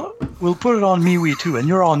 We'll put it on MeWe too, and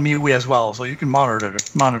you're on MeWe as well, so you can monitor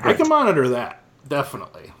it. I can monitor that,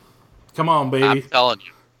 definitely. Come on, baby. I'm telling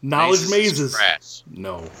you. Knowledge mazes.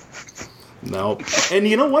 No. And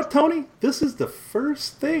you know what, Tony? This is the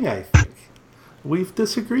first thing I think we've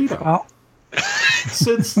disagreed on. Well.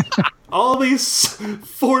 Since all these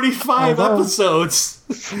 45 episodes,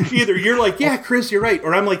 either you're like, yeah, Chris, you're right,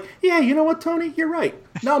 or I'm like, yeah, you know what, Tony, you're right.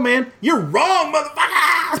 No, man, you're wrong,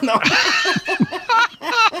 motherfucker. No.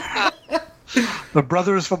 The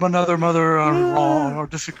brothers from another mother are wrong or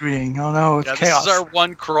disagreeing. Oh no, it's chaos. This is our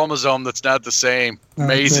one chromosome that's not the same.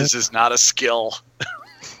 Mazes is not a skill.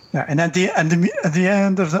 Yeah, and at the end in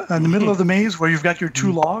the middle of the maze where you've got your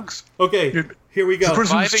 2 logs. Okay. Here we go. The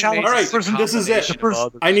person who's challenging. All right, this is it.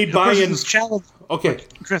 I need buy-in. Okay,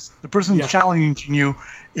 Chris, the person who's challenging you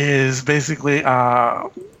is basically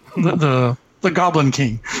the Goblin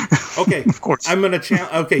King. Okay, of course. I'm gonna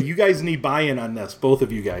challenge. Okay, you guys need buy-in on this, both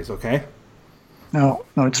of you guys. Okay. No,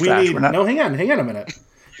 it's trash. No, hang on a minute.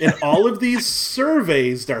 In all of these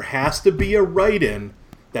surveys, there has to be a write-in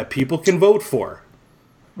that people can vote for.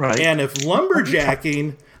 Right. And if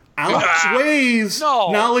lumberjacking, Alex Ways.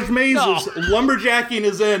 No. Knowledge mazes. No. Lumberjacking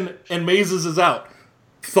is in and mazes is out.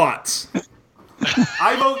 Thoughts?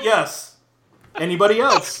 I vote yes. Anybody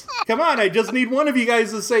else? Come on, I just need one of you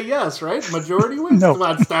guys to say yes, right? Majority wins. No. Come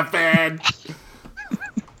on, Stefan.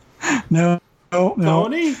 No.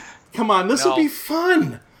 Tony? Come on, this will be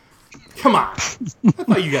fun. Come on. I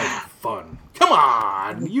thought you guys had fun. Come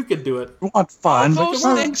on. You can do it. You want fun? Those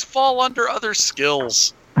things fall under other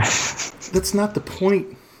skills. That's not the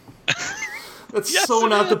point. That's Yes, so it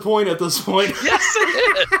not is. the point at this point. Yes,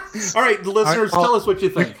 it is. All right, listeners, tell us what you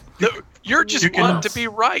think. You're just You can- wanting to be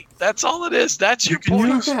right. That's all it is. That's your can point.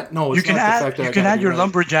 use- That? No, it's You can not the fact add. that I You can gotta add be your right.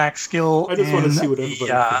 lumberjack skill. I just wanna in see what everybody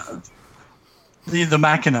thinks. the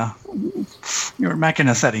machina. Your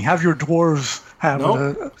machina setting. Have your dwarves have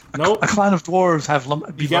Nope. a clan of dwarves have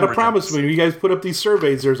You got to promise me when you guys put up these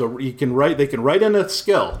surveys. They can write in a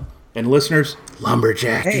skill. And listeners,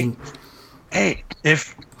 lumberjacking. Hey,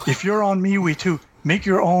 if you're on MeWe too, make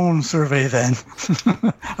your own survey then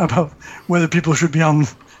about whether people should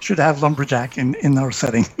have lumberjack in our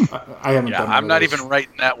setting. I haven't Yeah, done. I'm one not of those. even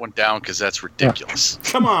writing that one down because that's ridiculous.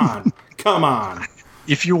 Come on, come on.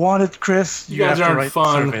 If you want it, Chris, you guys have to aren't write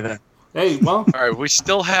fun. the survey then. Hey, well, All right, we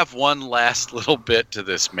still have one last little bit to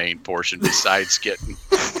this main portion besides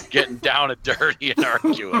getting down and dirty and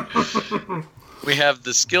arguing. We have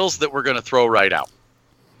the skills that we're going to throw right out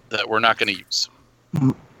that we're not going to use.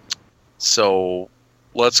 So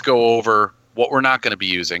let's go over what we're not going to be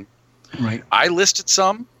using. Right. I listed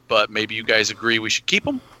some, but maybe you guys agree we should keep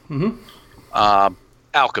them.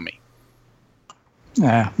 Alchemy.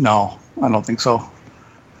 No, I don't think so.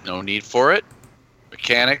 No need for it.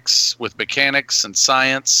 Mechanics and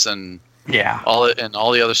science and Yeah. all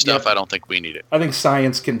the other stuff. Yeah. I don't think we need it. I think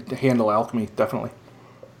science can handle alchemy, definitely.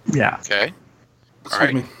 Yeah. Okay. All Excuse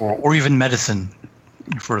right. me. Or even medicine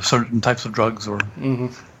for certain types of drugs or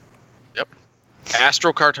Yep.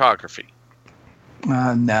 Astrocartography. no,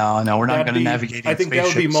 we're not That'd going to be- navigate. I in think that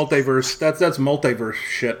would be spaceships. multiverse. That's multiverse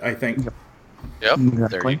shit, I think. Yep. There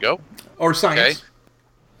Exactly. you go. Or science. Okay.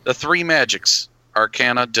 The three magics: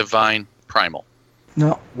 Arcana, Divine, Primal.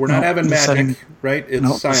 No, We're not having the magic, setting- right? It's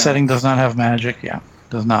No, the science. setting does not have magic. Yeah,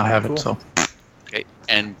 does not have Cool. it. So Okay.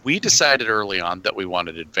 And we decided early on that we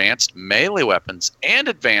wanted advanced melee weapons and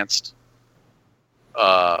advanced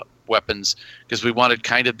weapons because we wanted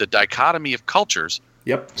kind of the dichotomy of cultures.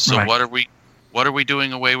 Yep. So Right. what are we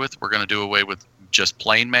doing away with? We're going to do away with just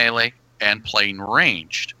plain melee and plain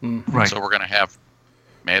ranged. right, So we're going to have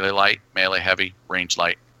melee light, melee heavy, ranged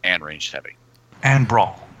light, and ranged heavy. and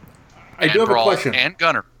brawl I And do have a brawl question. And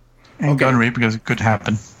gunner. and Okay. gunnery because it could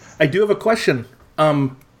happen. I do have a question.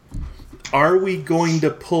 Are we going to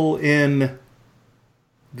pull in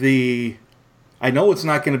the... I know it's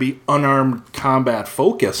not going to be unarmed combat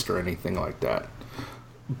focused or anything like that,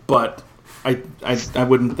 but I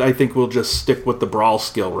wouldn't. I think we'll just stick with the brawl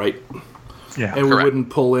skill, right? Yeah, And we Correct. wouldn't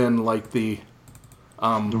pull in like the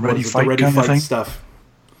ready fight ready kind of fight thing? stuff.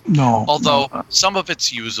 no. Although no. some of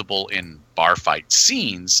it's usable in bar fight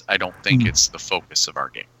scenes, I don't think it's the focus of our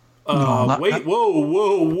game. not- Wait,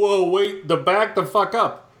 whoa, wait! Back the fuck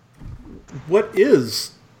up. What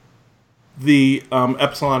is the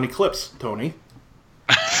Epsilon Eclipse, Tony?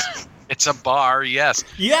 It's a bar, yes.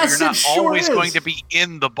 Yes, But you're not it sure always is. going to be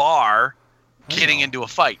in the bar getting into a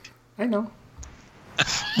fight. I know,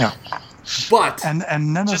 yeah, but and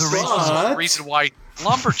none of Just the this races. is the What? reason why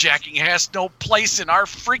lumberjacking has no place in our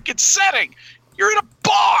freaking setting. You're in a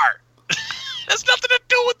bar. Has nothing to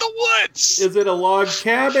do with the woods. is it a log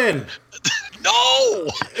cabin? No.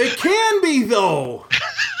 It can be though.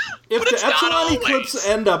 If But the it's not Epsilon always. Eclipse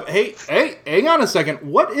end up, hey, hang on a second.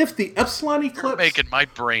 What if the Epsilon You're Eclipse? making my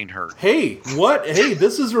brain hurt. Hey, what? Hey,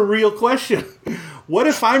 this is a real question. What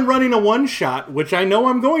if I'm running a one shot, which I know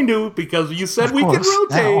I'm going to because you said Of we can course,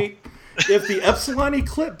 rotate? If the Epsilon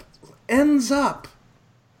Eclipse ends up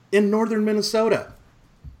in northern Minnesota,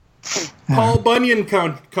 Paul Bunyan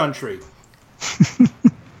country,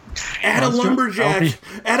 at a That's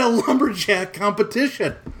true. lumberjack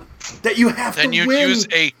competition that you have Then to you'd win. use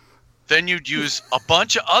a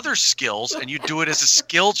bunch of other skills and you do it as a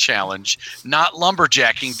skill challenge, not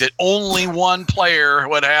lumberjacking that only one player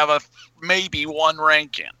would have maybe one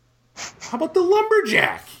rank in. How about the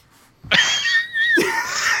lumberjack?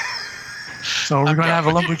 So we're going to have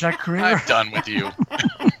a lumberjack career. I'm done with you.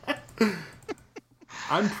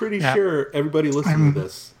 I'm pretty Yeah. sure everybody listening to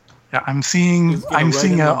this. Yeah, I'm seeing He's gonna I'm write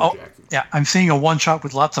seeing in a lumberjacking. I'm seeing a one shot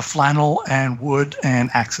with lots of flannel and wood and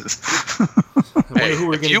axes. I wonder Hey, who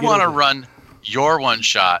we're if gonna you get want to over. run your one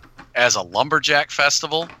shot as a lumberjack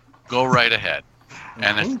festival, go right ahead.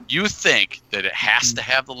 And if you think that it has to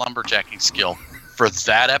have the lumberjacking skill, for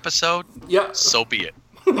that episode, Yeah. so be it.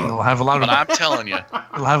 We'll have a lot of. But I'm telling you,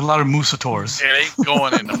 We'll have a lot of Musators. it ain't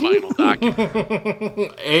going in the final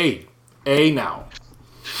document. A now.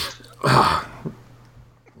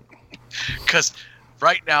 Because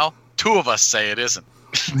right now, 2 of us say it isn't.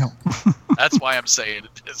 No. That's why I'm saying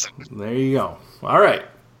it isn't. There you go. All right.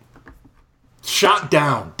 Shot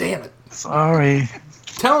down. Damn it. Sorry.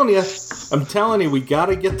 I'm telling you, we got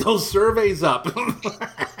to get those surveys up.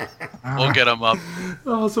 We'll get them up.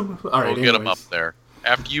 Awesome. All right. We'll get them anyways. up there.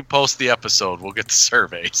 After you post the episode, we'll get the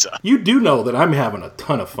surveys up. You do know that I'm having a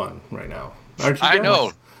ton of fun right now, aren't you? I guys?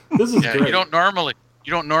 know. This is Yeah, great. you don't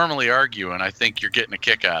normally argue, and I think you're getting a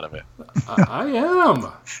kick out of it. I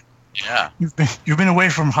am. Yeah. You've been away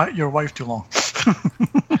from your wife too long.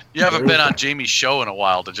 You haven't been on Jamie's show in a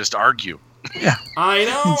while to just argue. Yeah. I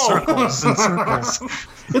know. Circles and circles.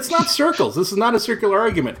 It's not circles. This is not a circular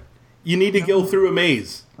argument. You need to go through a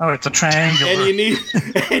maze, Oh, it's a triangular. and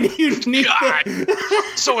you need. God.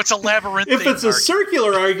 So it's a labyrinthine. If it's a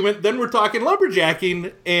circular argument, then we're talking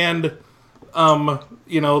lumberjacking and,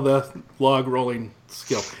 the log rolling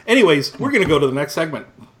skill. Anyways, we're going to go to the next segment.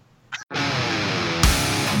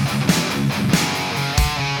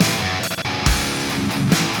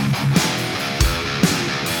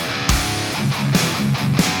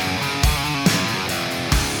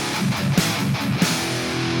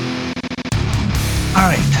 All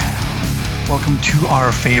right. Welcome to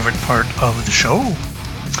our favorite part of the show.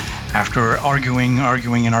 After arguing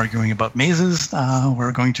about mazes,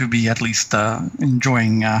 we're going to be at least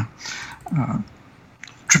enjoying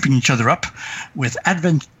tripping each other up with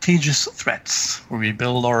advantageous threats, where we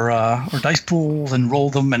build our dice pools and roll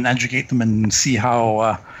them and aggregate them and see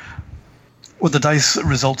how what the dice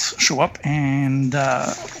results show up and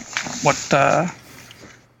what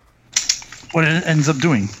it ends up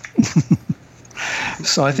doing.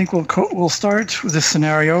 So I think we'll start with this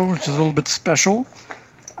scenario, which is a little bit special,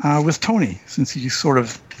 with Tony, since he sort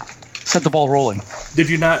of set the ball rolling. Did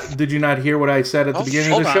you not hear what I said at the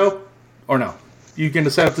beginning of the hold on. show? Or no? You going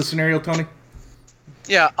to set up the scenario, Tony?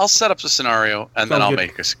 Yeah, I'll set up the scenario, and then Sounds I'll good.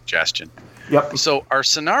 make a suggestion. Yep. So our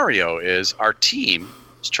scenario is our team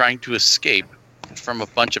is trying to escape from a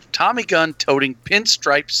bunch of Tommy gun-toting,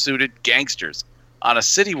 pinstripe-suited gangsters on a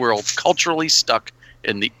city world culturally stuck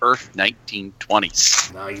in the Earth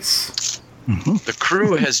 1920s. Nice. The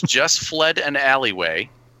crew has just fled an alleyway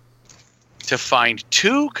to find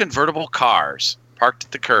 2 convertible cars parked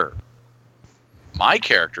at the curb. My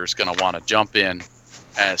character is going to want to jump in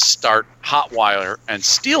and start hotwire and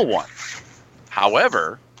steal one.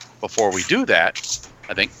 However, before we do that,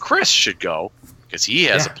 I think Chris should go because he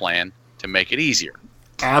has a plan to make it easier.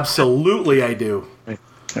 Absolutely, I do.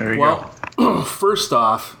 There you go. Well, first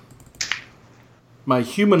off, my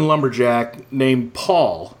human lumberjack named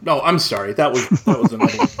Paul. No, I'm sorry. That was another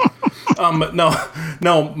one.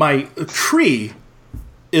 No, my tree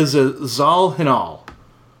is a Zal Hinal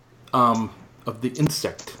of the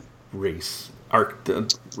insect race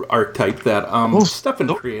archetype that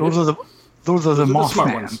Stefan created. Those are the Those are the smart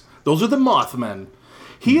Mothman. ones. Those are the Mothmen.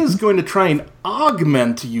 He is going to try and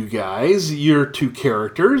augment you guys, your 2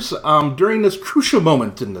 characters, during this crucial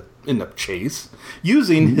moment in the chase,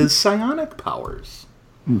 using his psionic powers.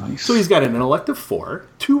 Nice. So he's got an intellect of 4,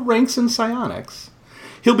 2 ranks in psionics.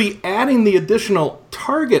 He'll be adding the additional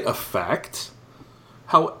target effect.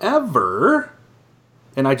 However,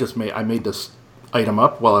 and I made this item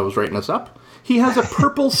up while I was writing this up. He has a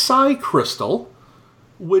purple psi crystal,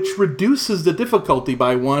 which reduces the difficulty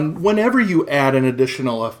by 1 whenever you add an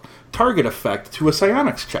additional target effect to a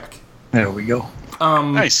psionics check. There we go.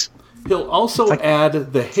 Nice. He'll also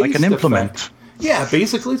add the haste Like an implement. effect. Yeah,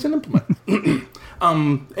 basically it's an implement.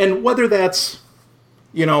 And whether that's,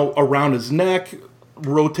 around his neck,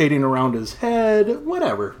 rotating around his head,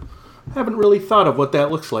 whatever. Haven't really thought of what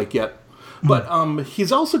that looks like yet. But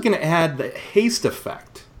he's also going to add the haste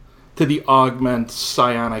effect to the augment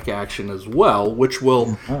psionic action as well, which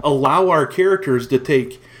will allow our characters to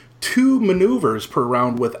take 2 maneuvers per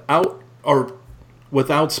round without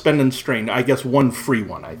spending strain. I guess 1 free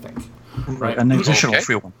one, I think. Right? An additional Okay.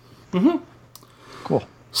 free one. Mm-hmm. Cool.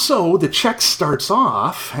 So the check starts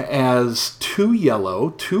off as 2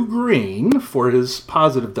 yellow, 2 green for his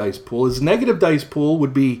positive dice pool. His negative dice pool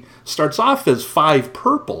starts off as 5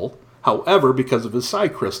 purple. However, because of his psi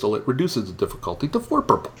crystal, it reduces the difficulty to 4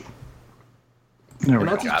 purple. There we And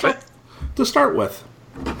go. that's his Got check to start with.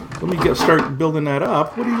 Let me start building that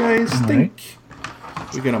up. What do you guys think?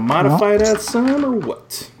 We're going to modify that some or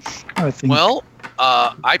what? I think Well,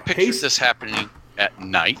 I pictured Haste. this happening at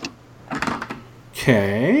night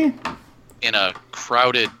Okay. in a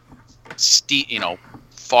crowded,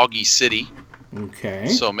 foggy city Okay.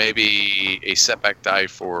 So maybe a setback die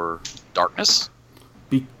for darkness?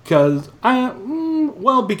 Because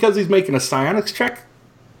because he's making a psionics check.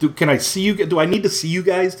 Can I see you? Do I need to see you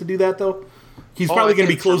guys to do that though? He's probably going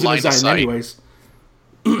to be closing his eyes anyways.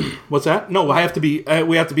 What's that? No, I have to be.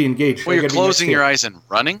 We have to be engaged. Well, you're closing your eyes and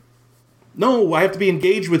running? No, I have to be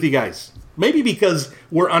engaged with you guys. Maybe because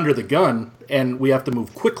we're under the gun and we have to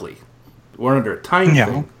move quickly. We're under a time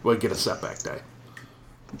thing. We'll get a setback die.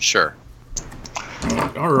 Sure.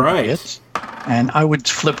 All right. And I would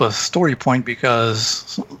flip a story point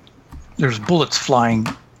because there's bullets flying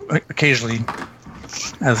occasionally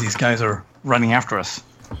as these guys are running after us.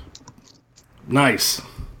 Nice.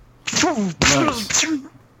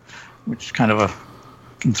 Which kind of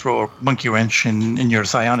can throw a monkey wrench in your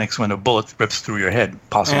psionics when a bullet rips through your head,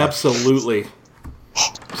 possibly. Absolutely.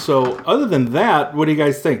 So, other than that, what do you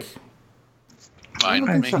guys think? Fine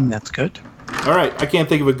I with me. think that's good. All right, I can't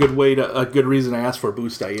think of a good reason to ask for a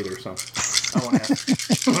boost die either. So, I want to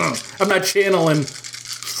ask. I'm not channeling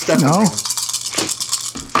Stefan. No.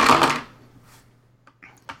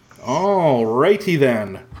 All righty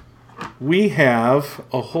then. We have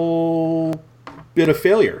a whole bit of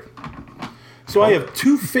failure. So I have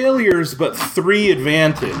 2 failures, but 3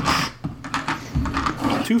 advantage.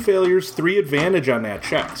 2 failures, 3 advantage on that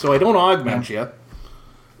check. So I don't augment you.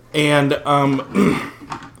 And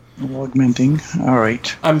Augmenting. All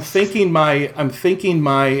right. I'm thinking my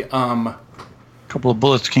Couple of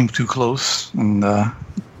bullets came too close and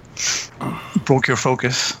broke your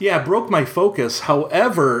focus. Yeah, broke my focus.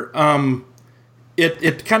 However,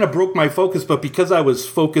 it kind of broke my focus, but because I was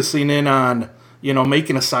focusing in on,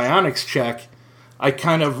 making a psionics check, I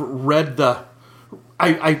kind of read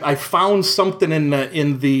I found something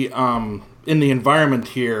in the environment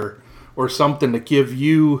here, or something to give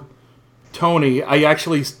you, Tony. I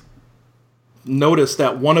actually noticed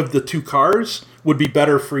that one of the 2 cars would be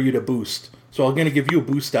better for you to boost. So I'm going to give you a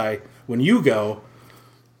boost die when you go,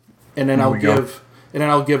 and then I'll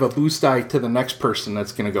give a boost die to the next person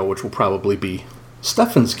that's going to go, which will probably be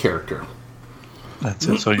Stefan's character. That's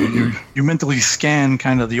it. So you mentally scan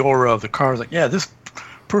kind of the aura of the car. Like, yeah, this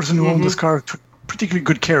person who owned this car took particularly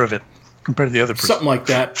good care of it compared to the other person. Something like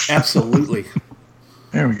that. Absolutely.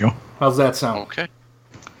 There we go. How's that sound? Okay.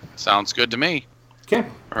 Sounds good to me. Okay.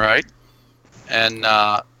 All right. And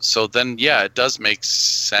so then, it does make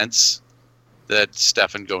sense that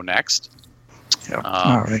Stefan go next. Yeah.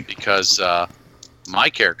 All right. Because my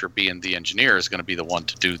character, being the engineer, is going to be the one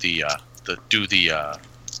to do the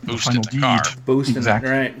boost in the car. Boosting, exactly.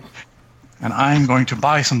 Right. And I'm going to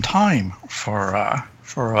buy some time for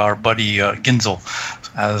our buddy Ginzel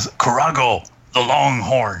as Kurago the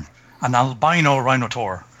Longhorn, an albino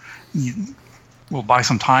rhinotaur. We'll buy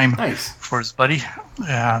some time for his buddy.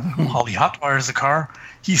 While he hotwires the car,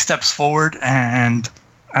 he steps forward, and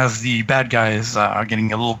as the bad guys are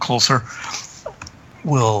getting a little closer,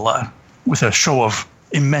 will, with a show of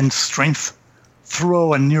immense strength,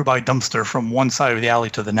 throw a nearby dumpster from one side of the alley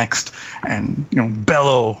to the next, and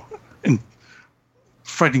bellow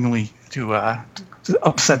frighteningly to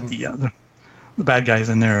upset the bad guys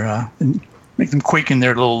in there, and make them quake in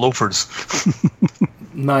their little loafers.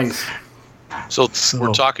 Nice. So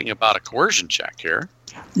we're talking about a coercion check here.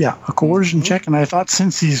 Yeah, a coercion check, and I thought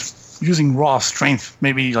since he's using raw strength,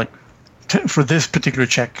 maybe for this particular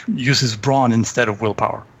check, use his brawn instead of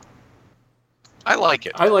willpower. I like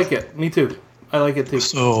it. I like it. Me too. I like it too.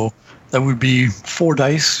 So that would be 4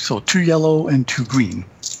 dice, so 2 yellow and 2 green.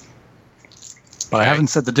 But I haven't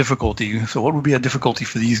said the difficulty, so what would be a difficulty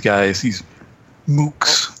for these guys, these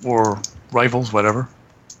mooks or rivals, whatever?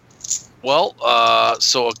 Well,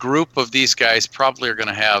 so a group of these guys probably are going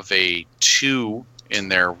to have a 2 in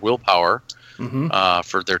their willpower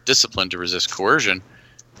for their discipline to resist coercion.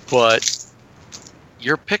 But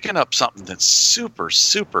you're picking up something that's super,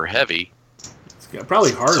 super heavy. It's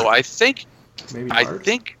probably hard. So I think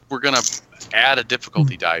hard. we're going to add a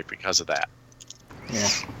difficulty die because of that. Yeah.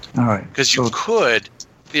 All right. Because you could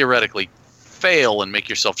theoretically fail and make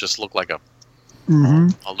yourself just look like a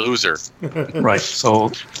loser. Right. So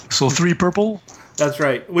 3 purple. That's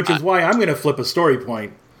right. Which is why I'm going to flip a story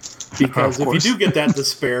point. Because if you do get that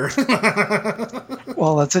despair...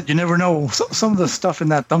 Well, that's it. You never know. Some of the stuff in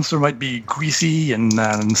that dumpster might be greasy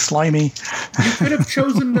and slimy. You could have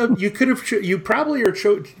chosen... you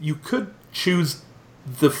could choose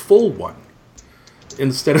the full one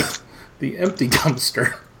instead of the empty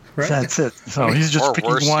dumpster. Right? That's it. So he's just picking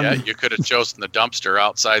worse one. Yet, you could have chosen the dumpster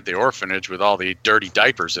outside the orphanage with all the dirty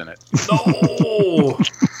diapers in it. No!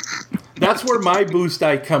 That's where my boost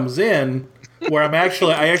die comes in, where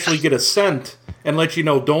I actually get a scent, and let you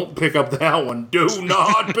know, don't pick up that one. Do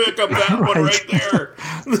not pick up that one right there.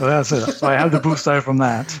 So that's it. So I have the boost die from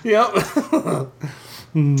that. Yep.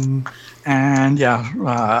 And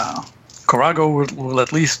Corago will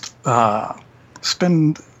at least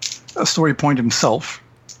spend a story point himself.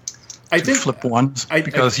 I think flip ones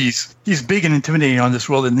because he's big and intimidating on this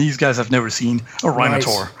world, and these guys have never seen a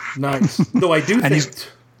Rhinotaur. Nice. Though I do think,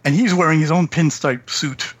 and he's wearing his own pinstripe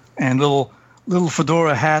suit and little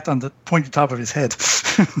fedora hat on the pointy top of his head.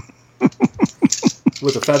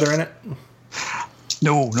 With a feather in it.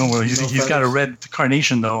 No, he's got a red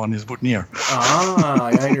carnation though on his boutonniere.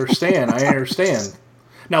 I understand.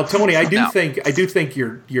 Now, Tony, I do think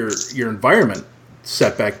your environment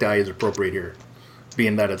setback die is appropriate here,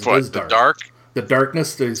 being that it is dark. The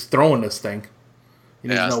darkness is throwing this thing. You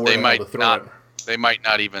need to know where to throw it. They might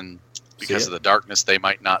not even, because of the darkness, they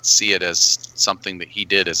might not see it as something that he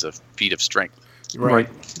did as a feat of strength. Right.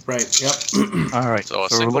 Yep. All right. So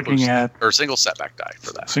we're looking at single setback die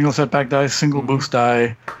for that. Single setback die, single boost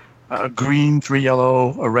die, a green, 3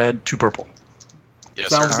 yellow, a red, 2 purple. Yes,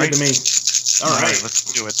 sounds good to me. All right,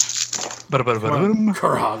 let's do it.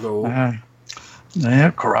 Corago.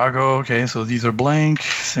 Corago. Okay, so these are blank.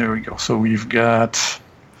 There we go. So we've got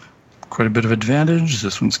quite a bit of advantage.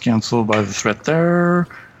 This one's canceled by the threat there.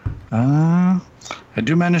 I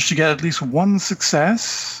do manage to get at least 1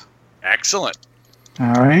 success. Excellent.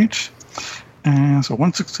 All right. And so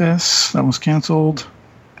 1 success. That was canceled.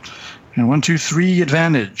 And 1, 2, 3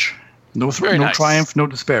 advantage. No triumph, no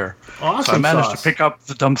despair. Awesome. So I managed to pick up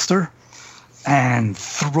the dumpster and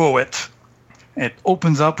throw it. It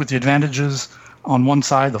opens up with the advantages on one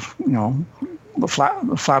side. The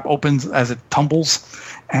flap opens as it tumbles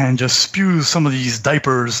and just spews some of these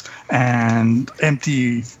diapers and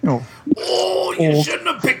empty. You shouldn't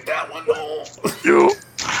have picked that one.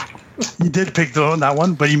 He did pick that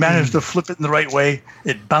one, but he managed to flip it in the right way.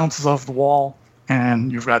 It bounces off the wall,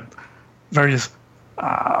 and you've got various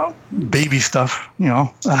baby stuff,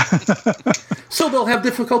 So they'll have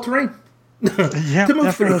difficult terrain. Yeah,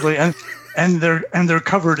 definitely, and they're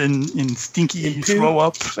covered in stinky throw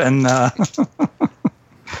up and.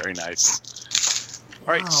 Very nice.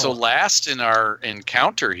 All right, so last in our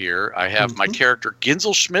encounter here, I have my character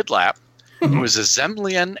Ginzel Schmidlap, who is a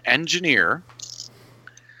Zemlian engineer.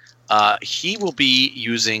 He will be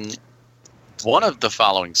using one of the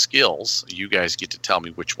following skills. You guys get to tell me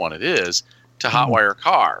which one it is. To hotwire a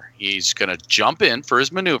car. He's going to jump in for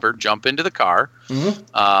his maneuver, jump into the car,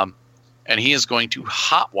 and he is going to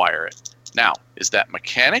hotwire it. Now, is that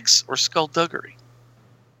mechanics or skullduggery?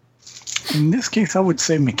 In this case, I would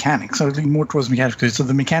say mechanics. I would lean more towards mechanics because it's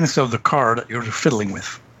the mechanics of the car that you're fiddling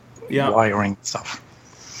with. Yeah. Wiring stuff.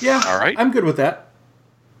 Yeah. All right. I'm good with that.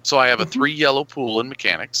 So I have a 3 yellow pool in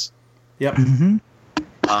mechanics. Yep.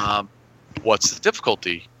 What's the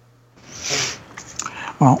difficulty?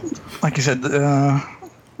 Well, like you said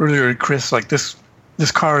earlier, Chris, like this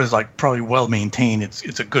car is like probably well maintained.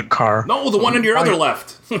 It's a good car. No, the one on your other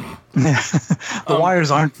left. The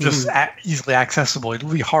wires aren't just easily accessible. It'll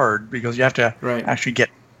be hard because you have to actually get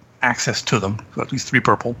access to them. So at least 3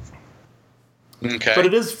 purple. Okay, but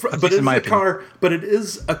it is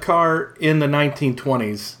a car in the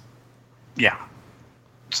 1920s. Yeah,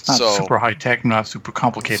 it's not super high tech, not super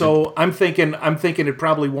complicated. So I'm thinking it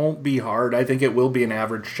probably won't be hard. I think it will be an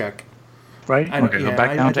average check. Right? Okay, go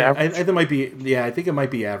back down to average. I think it might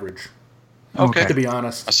be average. Okay, to be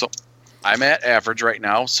honest. So I'm at average right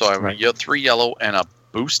now. So I'm a 3 yellow and a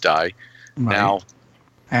boost die. Right. Now,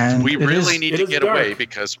 and we really need to get away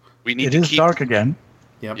because we need to keep. It is dark again.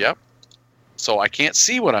 Yep. So I can't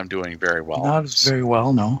see what I'm doing very well. Not very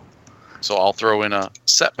well, no. So I'll throw in a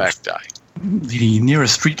setback die. The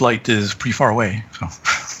nearest street light is pretty far away. So.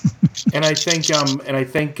 And I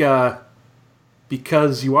think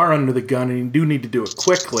because you are under the gun and you do need to do it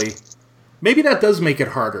quickly, maybe that does make it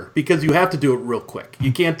harder because you have to do it real quick.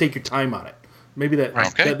 You can't take your time on it. Maybe that.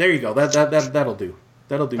 Okay. There you go. That'll do.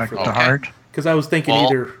 That'll do for the hard. Because I was thinking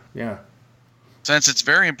Since it's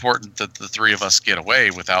very important that the 3 of us get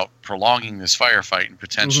away without prolonging this firefight and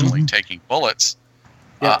potentially taking bullets,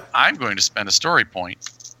 I'm going to spend a story point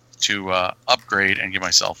to upgrade and give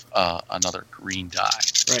myself another green die.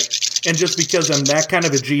 Right. And just because I'm that kind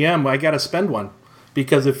of a GM, I got to spend one.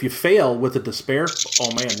 Because if you fail with a despair,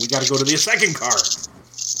 oh man, we got to go to the second car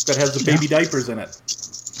that has the baby diapers in it.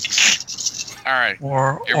 All right.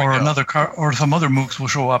 Or another car, or some other mooks will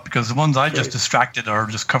show up because the ones I just distracted are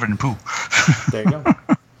just covered in poo. There you go.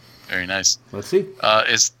 Very nice. Let's see.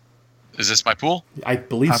 Is this my pool? I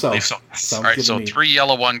believe so. All right, so 3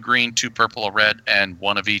 yellow, 1 green, 2 purple, a red, and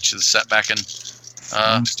 1 of each is setback. And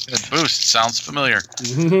Boost sounds familiar.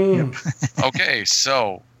 Okay,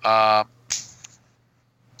 so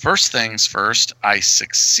first things first, I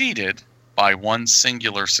succeeded by one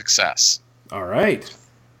singular success. All right.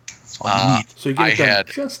 So you get it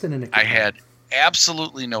done just in an I had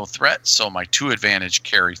absolutely no threat, so my 2 advantage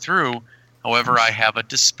carry through. However, I have a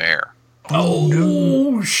despair.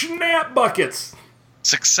 Oh, snap buckets.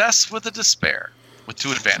 Success with a despair with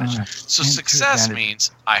 2 advantage. So success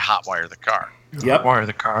means I hotwire the car. Yep. Hotwire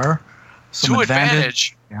the car. 2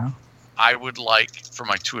 advantage. Yeah. I would like for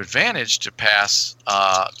my 2 advantage to pass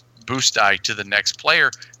boost die to the next player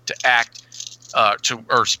to act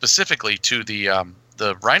or specifically to the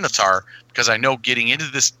Rhinotaur, because I know getting into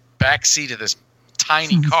this back seat of this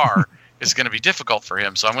tiny car is going to be difficult for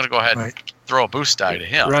him. So I'm going to go ahead and throw a boost die to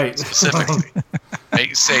him specifically.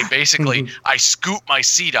 Basically, I scoop my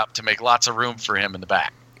seat up to make lots of room for him in the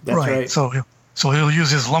back. That's right. So he'll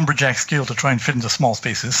use his lumberjack skill to try and fit into small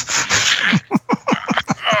spaces.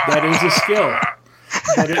 That is a skill.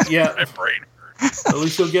 My brain hurts. At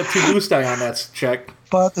least he'll get 2 boost die on that check.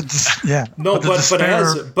 But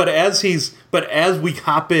as we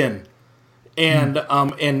hop in, and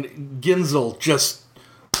Ginzel just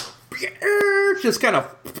kind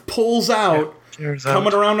of pulls out,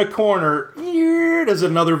 coming around the corner. There's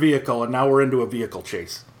another vehicle, and now we're into a vehicle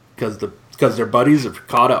chase because their buddies have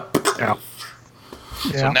caught up. Yeah.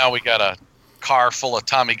 So now we got a car full of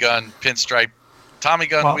Tommy gun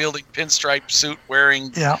wielding pinstripe suit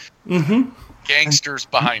wearing gangsters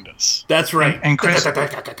behind us. That's right. And Chris,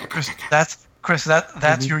 that's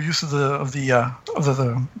your use of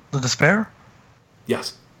the despair?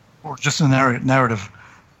 Yes. Or just a narrative?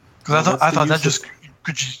 Because I thought that just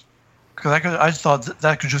could. Because I thought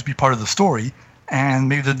that could just be part of the story, and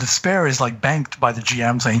maybe the despair is like banked by the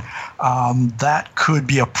GM saying that could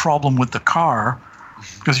be a problem with the car.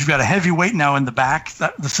 Because you've got a heavy weight now in the back,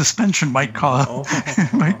 that the suspension might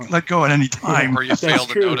might let go at any time. Or you fail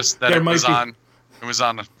to notice that it was on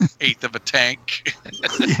an eighth of a tank.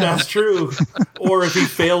 That's true. Or if he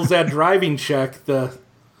fails that driving check, the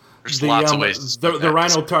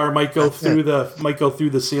Rhinotaur might go through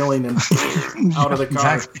the ceiling and out of the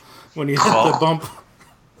car when you hit the bump.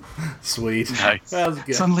 Sweet. Nice. That was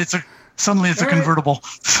good. Suddenly it's a convertible.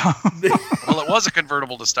 Well, it was a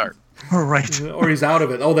convertible to start. Right. Or he's out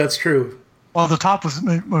of it. Oh, that's true. Well, the top was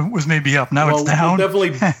maybe up. Now it's down.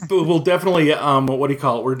 We'll definitely what do you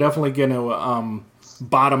call it? We're definitely going to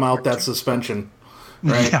bottom out that suspension,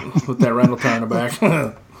 right? Yeah. With that Rhinotaur in the back.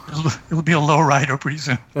 It'll be a low rider pretty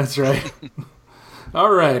soon. That's right.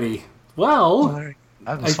 Alrighty. Well,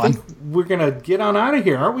 that was fun. Think we're going to get on out of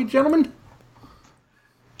here, aren't we, gentlemen?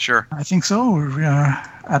 Sure. I think so. We are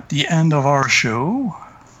at the end of our show.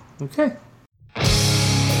 Okay.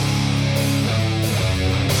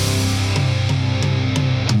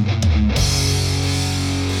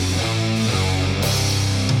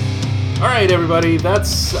 All right, everybody.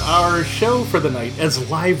 That's our show for the night, as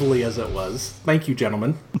lively as it was. Thank you,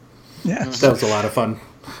 gentlemen. Yeah. That was a lot of fun.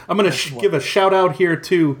 I'm going to give a shout out here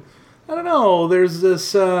to, I don't know, there's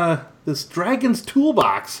this Dragon's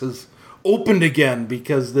Toolbox has opened again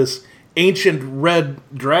because this ancient red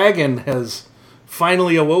dragon has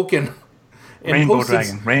finally awoken. And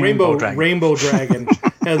Rainbow Dragon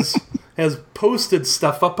has posted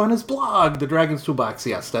stuff up on his blog, the Dragon's Toolbox.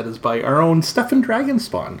 Yes, that is by our own Stefan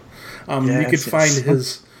Dragonspawn. You could find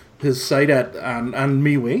his site on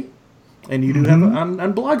MeWe, and you do have it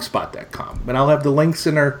on blogspot.com. And I'll have the links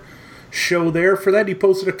in our show there for that. He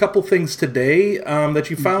posted a couple things today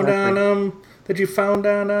that you found on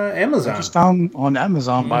Amazon. I just found on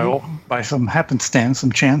Amazon by some happenstance,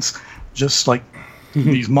 some chance, just like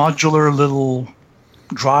these modular little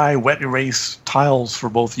dry wet erase tiles for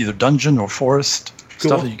both either dungeon or forest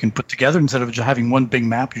stuff that you can put together. Instead of just having one big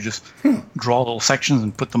map, you just draw little sections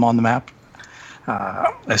and put them on the map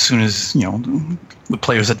as soon as the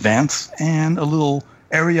players advance. And a little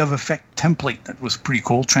area of effect template that was pretty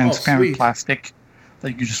cool, transparent plastic that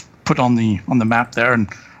you can just put on the map there. And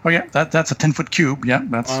that's a 10-foot cube. Yeah,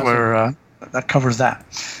 that's awesome. Where that covers that.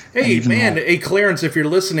 Hey man, hey Clarence, if you're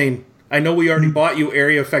listening, I know we already bought you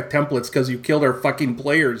area effect templates because you killed our fucking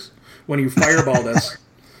players when you fireballed us.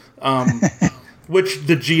 Which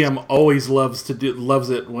the GM always loves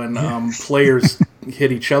it when players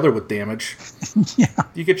hit each other with damage. Yeah.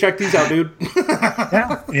 You can check these out, dude.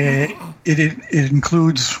 Yeah. It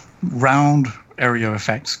includes round area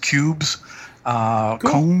effects, cubes,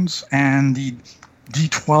 cones, and the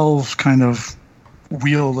D12 kind of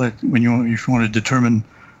wheel that if you want to determine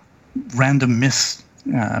random misses,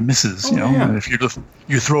 if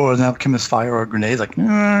you throw an alchemist fire or a grenade, like all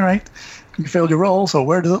right, You failed your roll, so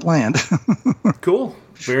where does it land? Cool.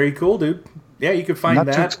 Very cool, dude. Yeah, you can find Not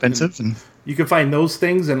that. too expensive. And You can find those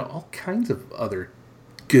things and all kinds of other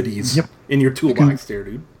goodies Yep. in your toolbox there,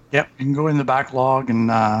 dude. yep, you can go in the backlog and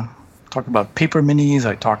talk about paper minis.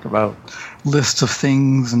 I talk about lists of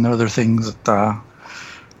things and other things that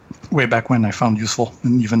way back when I found useful,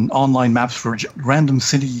 and even online maps for random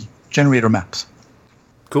city generator maps.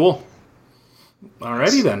 Cool.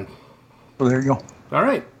 Alrighty then. So there you go. All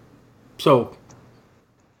right. So,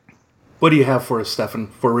 what do you have for us, Stefan,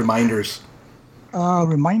 for reminders?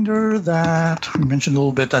 Reminder that we mentioned a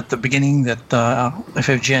little bit at the beginning that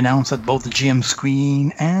FFG announced that both the GM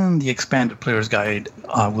screen and the expanded player's guide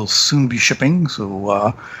will soon be shipping.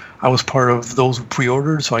 So I was part of those who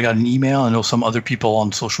pre-ordered, so I got an email. I know some other people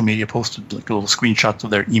on social media posted like little screenshots of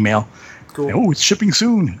their email. Cool. Oh, it's shipping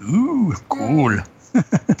soon. Ooh, cool.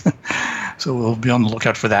 So we'll be on the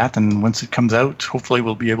lookout for that, and once it comes out, hopefully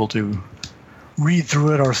we'll be able to read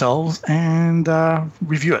through it ourselves and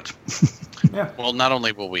review it. Yeah. Well, not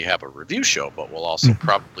only will we have a review show, but we'll also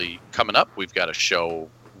probably, coming up, we've got a show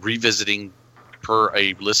revisiting, per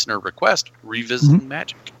a listener request, revisiting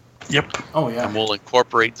Magic. Yep, Oh, yeah. And we'll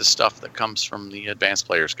incorporate the stuff that comes from the Advanced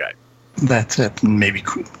Player's Guide. that's it. And maybe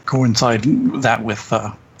coincide that with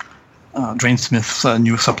Drainsmith's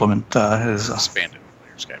new supplement. His Expanded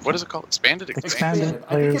Player's Guide. What is it called? Expanded? Expanded I think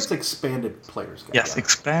players. it's expanded players. Guide. Yes, Yeah.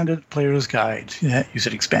 expanded player's guide. Yeah, you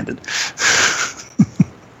said expanded.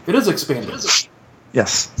 It is expanded.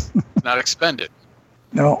 Yes. Not expended.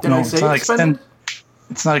 No, Did no, I it's say not expanded?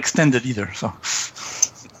 It's not extended either. So.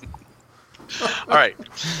 All right.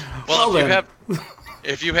 Well, Well,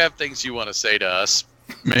 if you have things you want to say to us,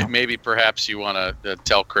 maybe perhaps you want to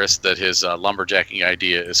tell Chris that his lumberjacking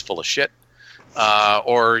idea is full of shit,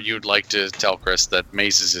 or you'd like to tell Chris that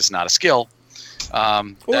mazes is not a skill. Or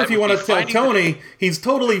if you want to tell Tony he's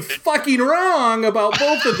totally fucking wrong about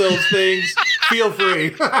both of those things, feel free.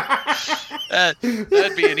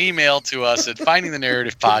 That'd be an email to us at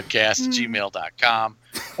findingthenarrativepodcast@gmail.com,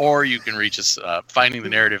 or you can reach us Finding the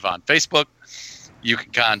Narrative on Facebook. You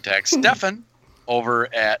can contact Stefan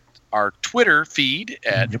over at our Twitter feed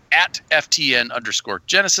at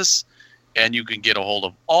 @FTN_Genesis, and you can get a hold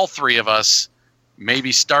of all three of us.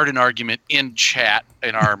 Maybe start an argument in chat,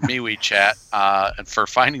 in our MeWe chat, for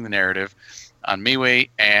Finding the Narrative on MeWe.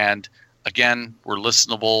 And again, we're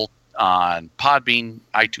listenable on Podbean,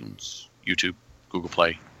 iTunes, YouTube, Google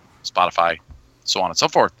Play, Spotify, so on and so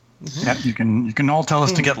forth. Yeah, you can all tell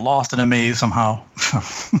us to get lost in a maze somehow.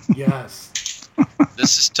 Yes.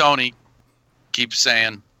 This is Tony. Keep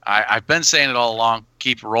saying, I've been saying it all along,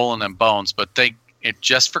 keep rolling them bones, but think it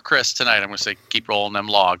just for Chris tonight. I'm going to say, keep rolling them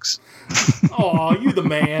logs. Oh, you the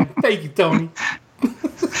man. Thank you, Tony.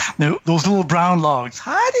 No, those little brown logs.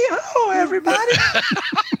 Howdy-ho, everybody.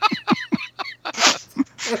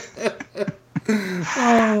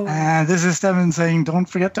 And this is Stefan saying, don't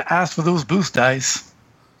forget to ask for those boost dice.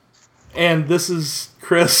 And this is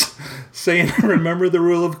Chris saying, remember the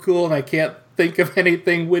rule of cool, and I can't think of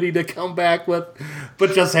anything witty to come back with,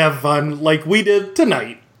 but just have fun like we did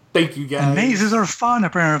tonight. Thank you, guys. And mazes are fun,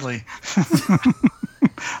 apparently.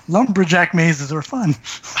 Lumberjack mazes are fun.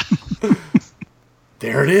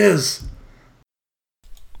 There it is.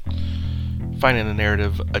 Finding the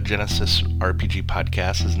Narrative, a Genesis RPG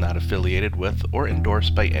podcast, is not affiliated with or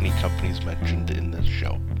endorsed by any companies mentioned in this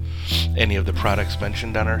show. Any of the products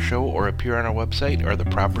mentioned on our show or appear on our website are the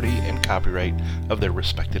property and copyright of their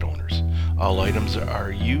respected owners. All items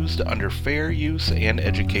are used under fair use and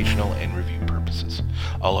educational and review purposes.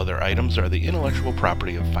 All other items are the intellectual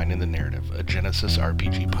property of Finding the Narrative, a Genesis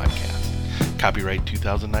RPG podcast. Copyright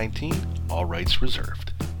 2019, all rights reserved.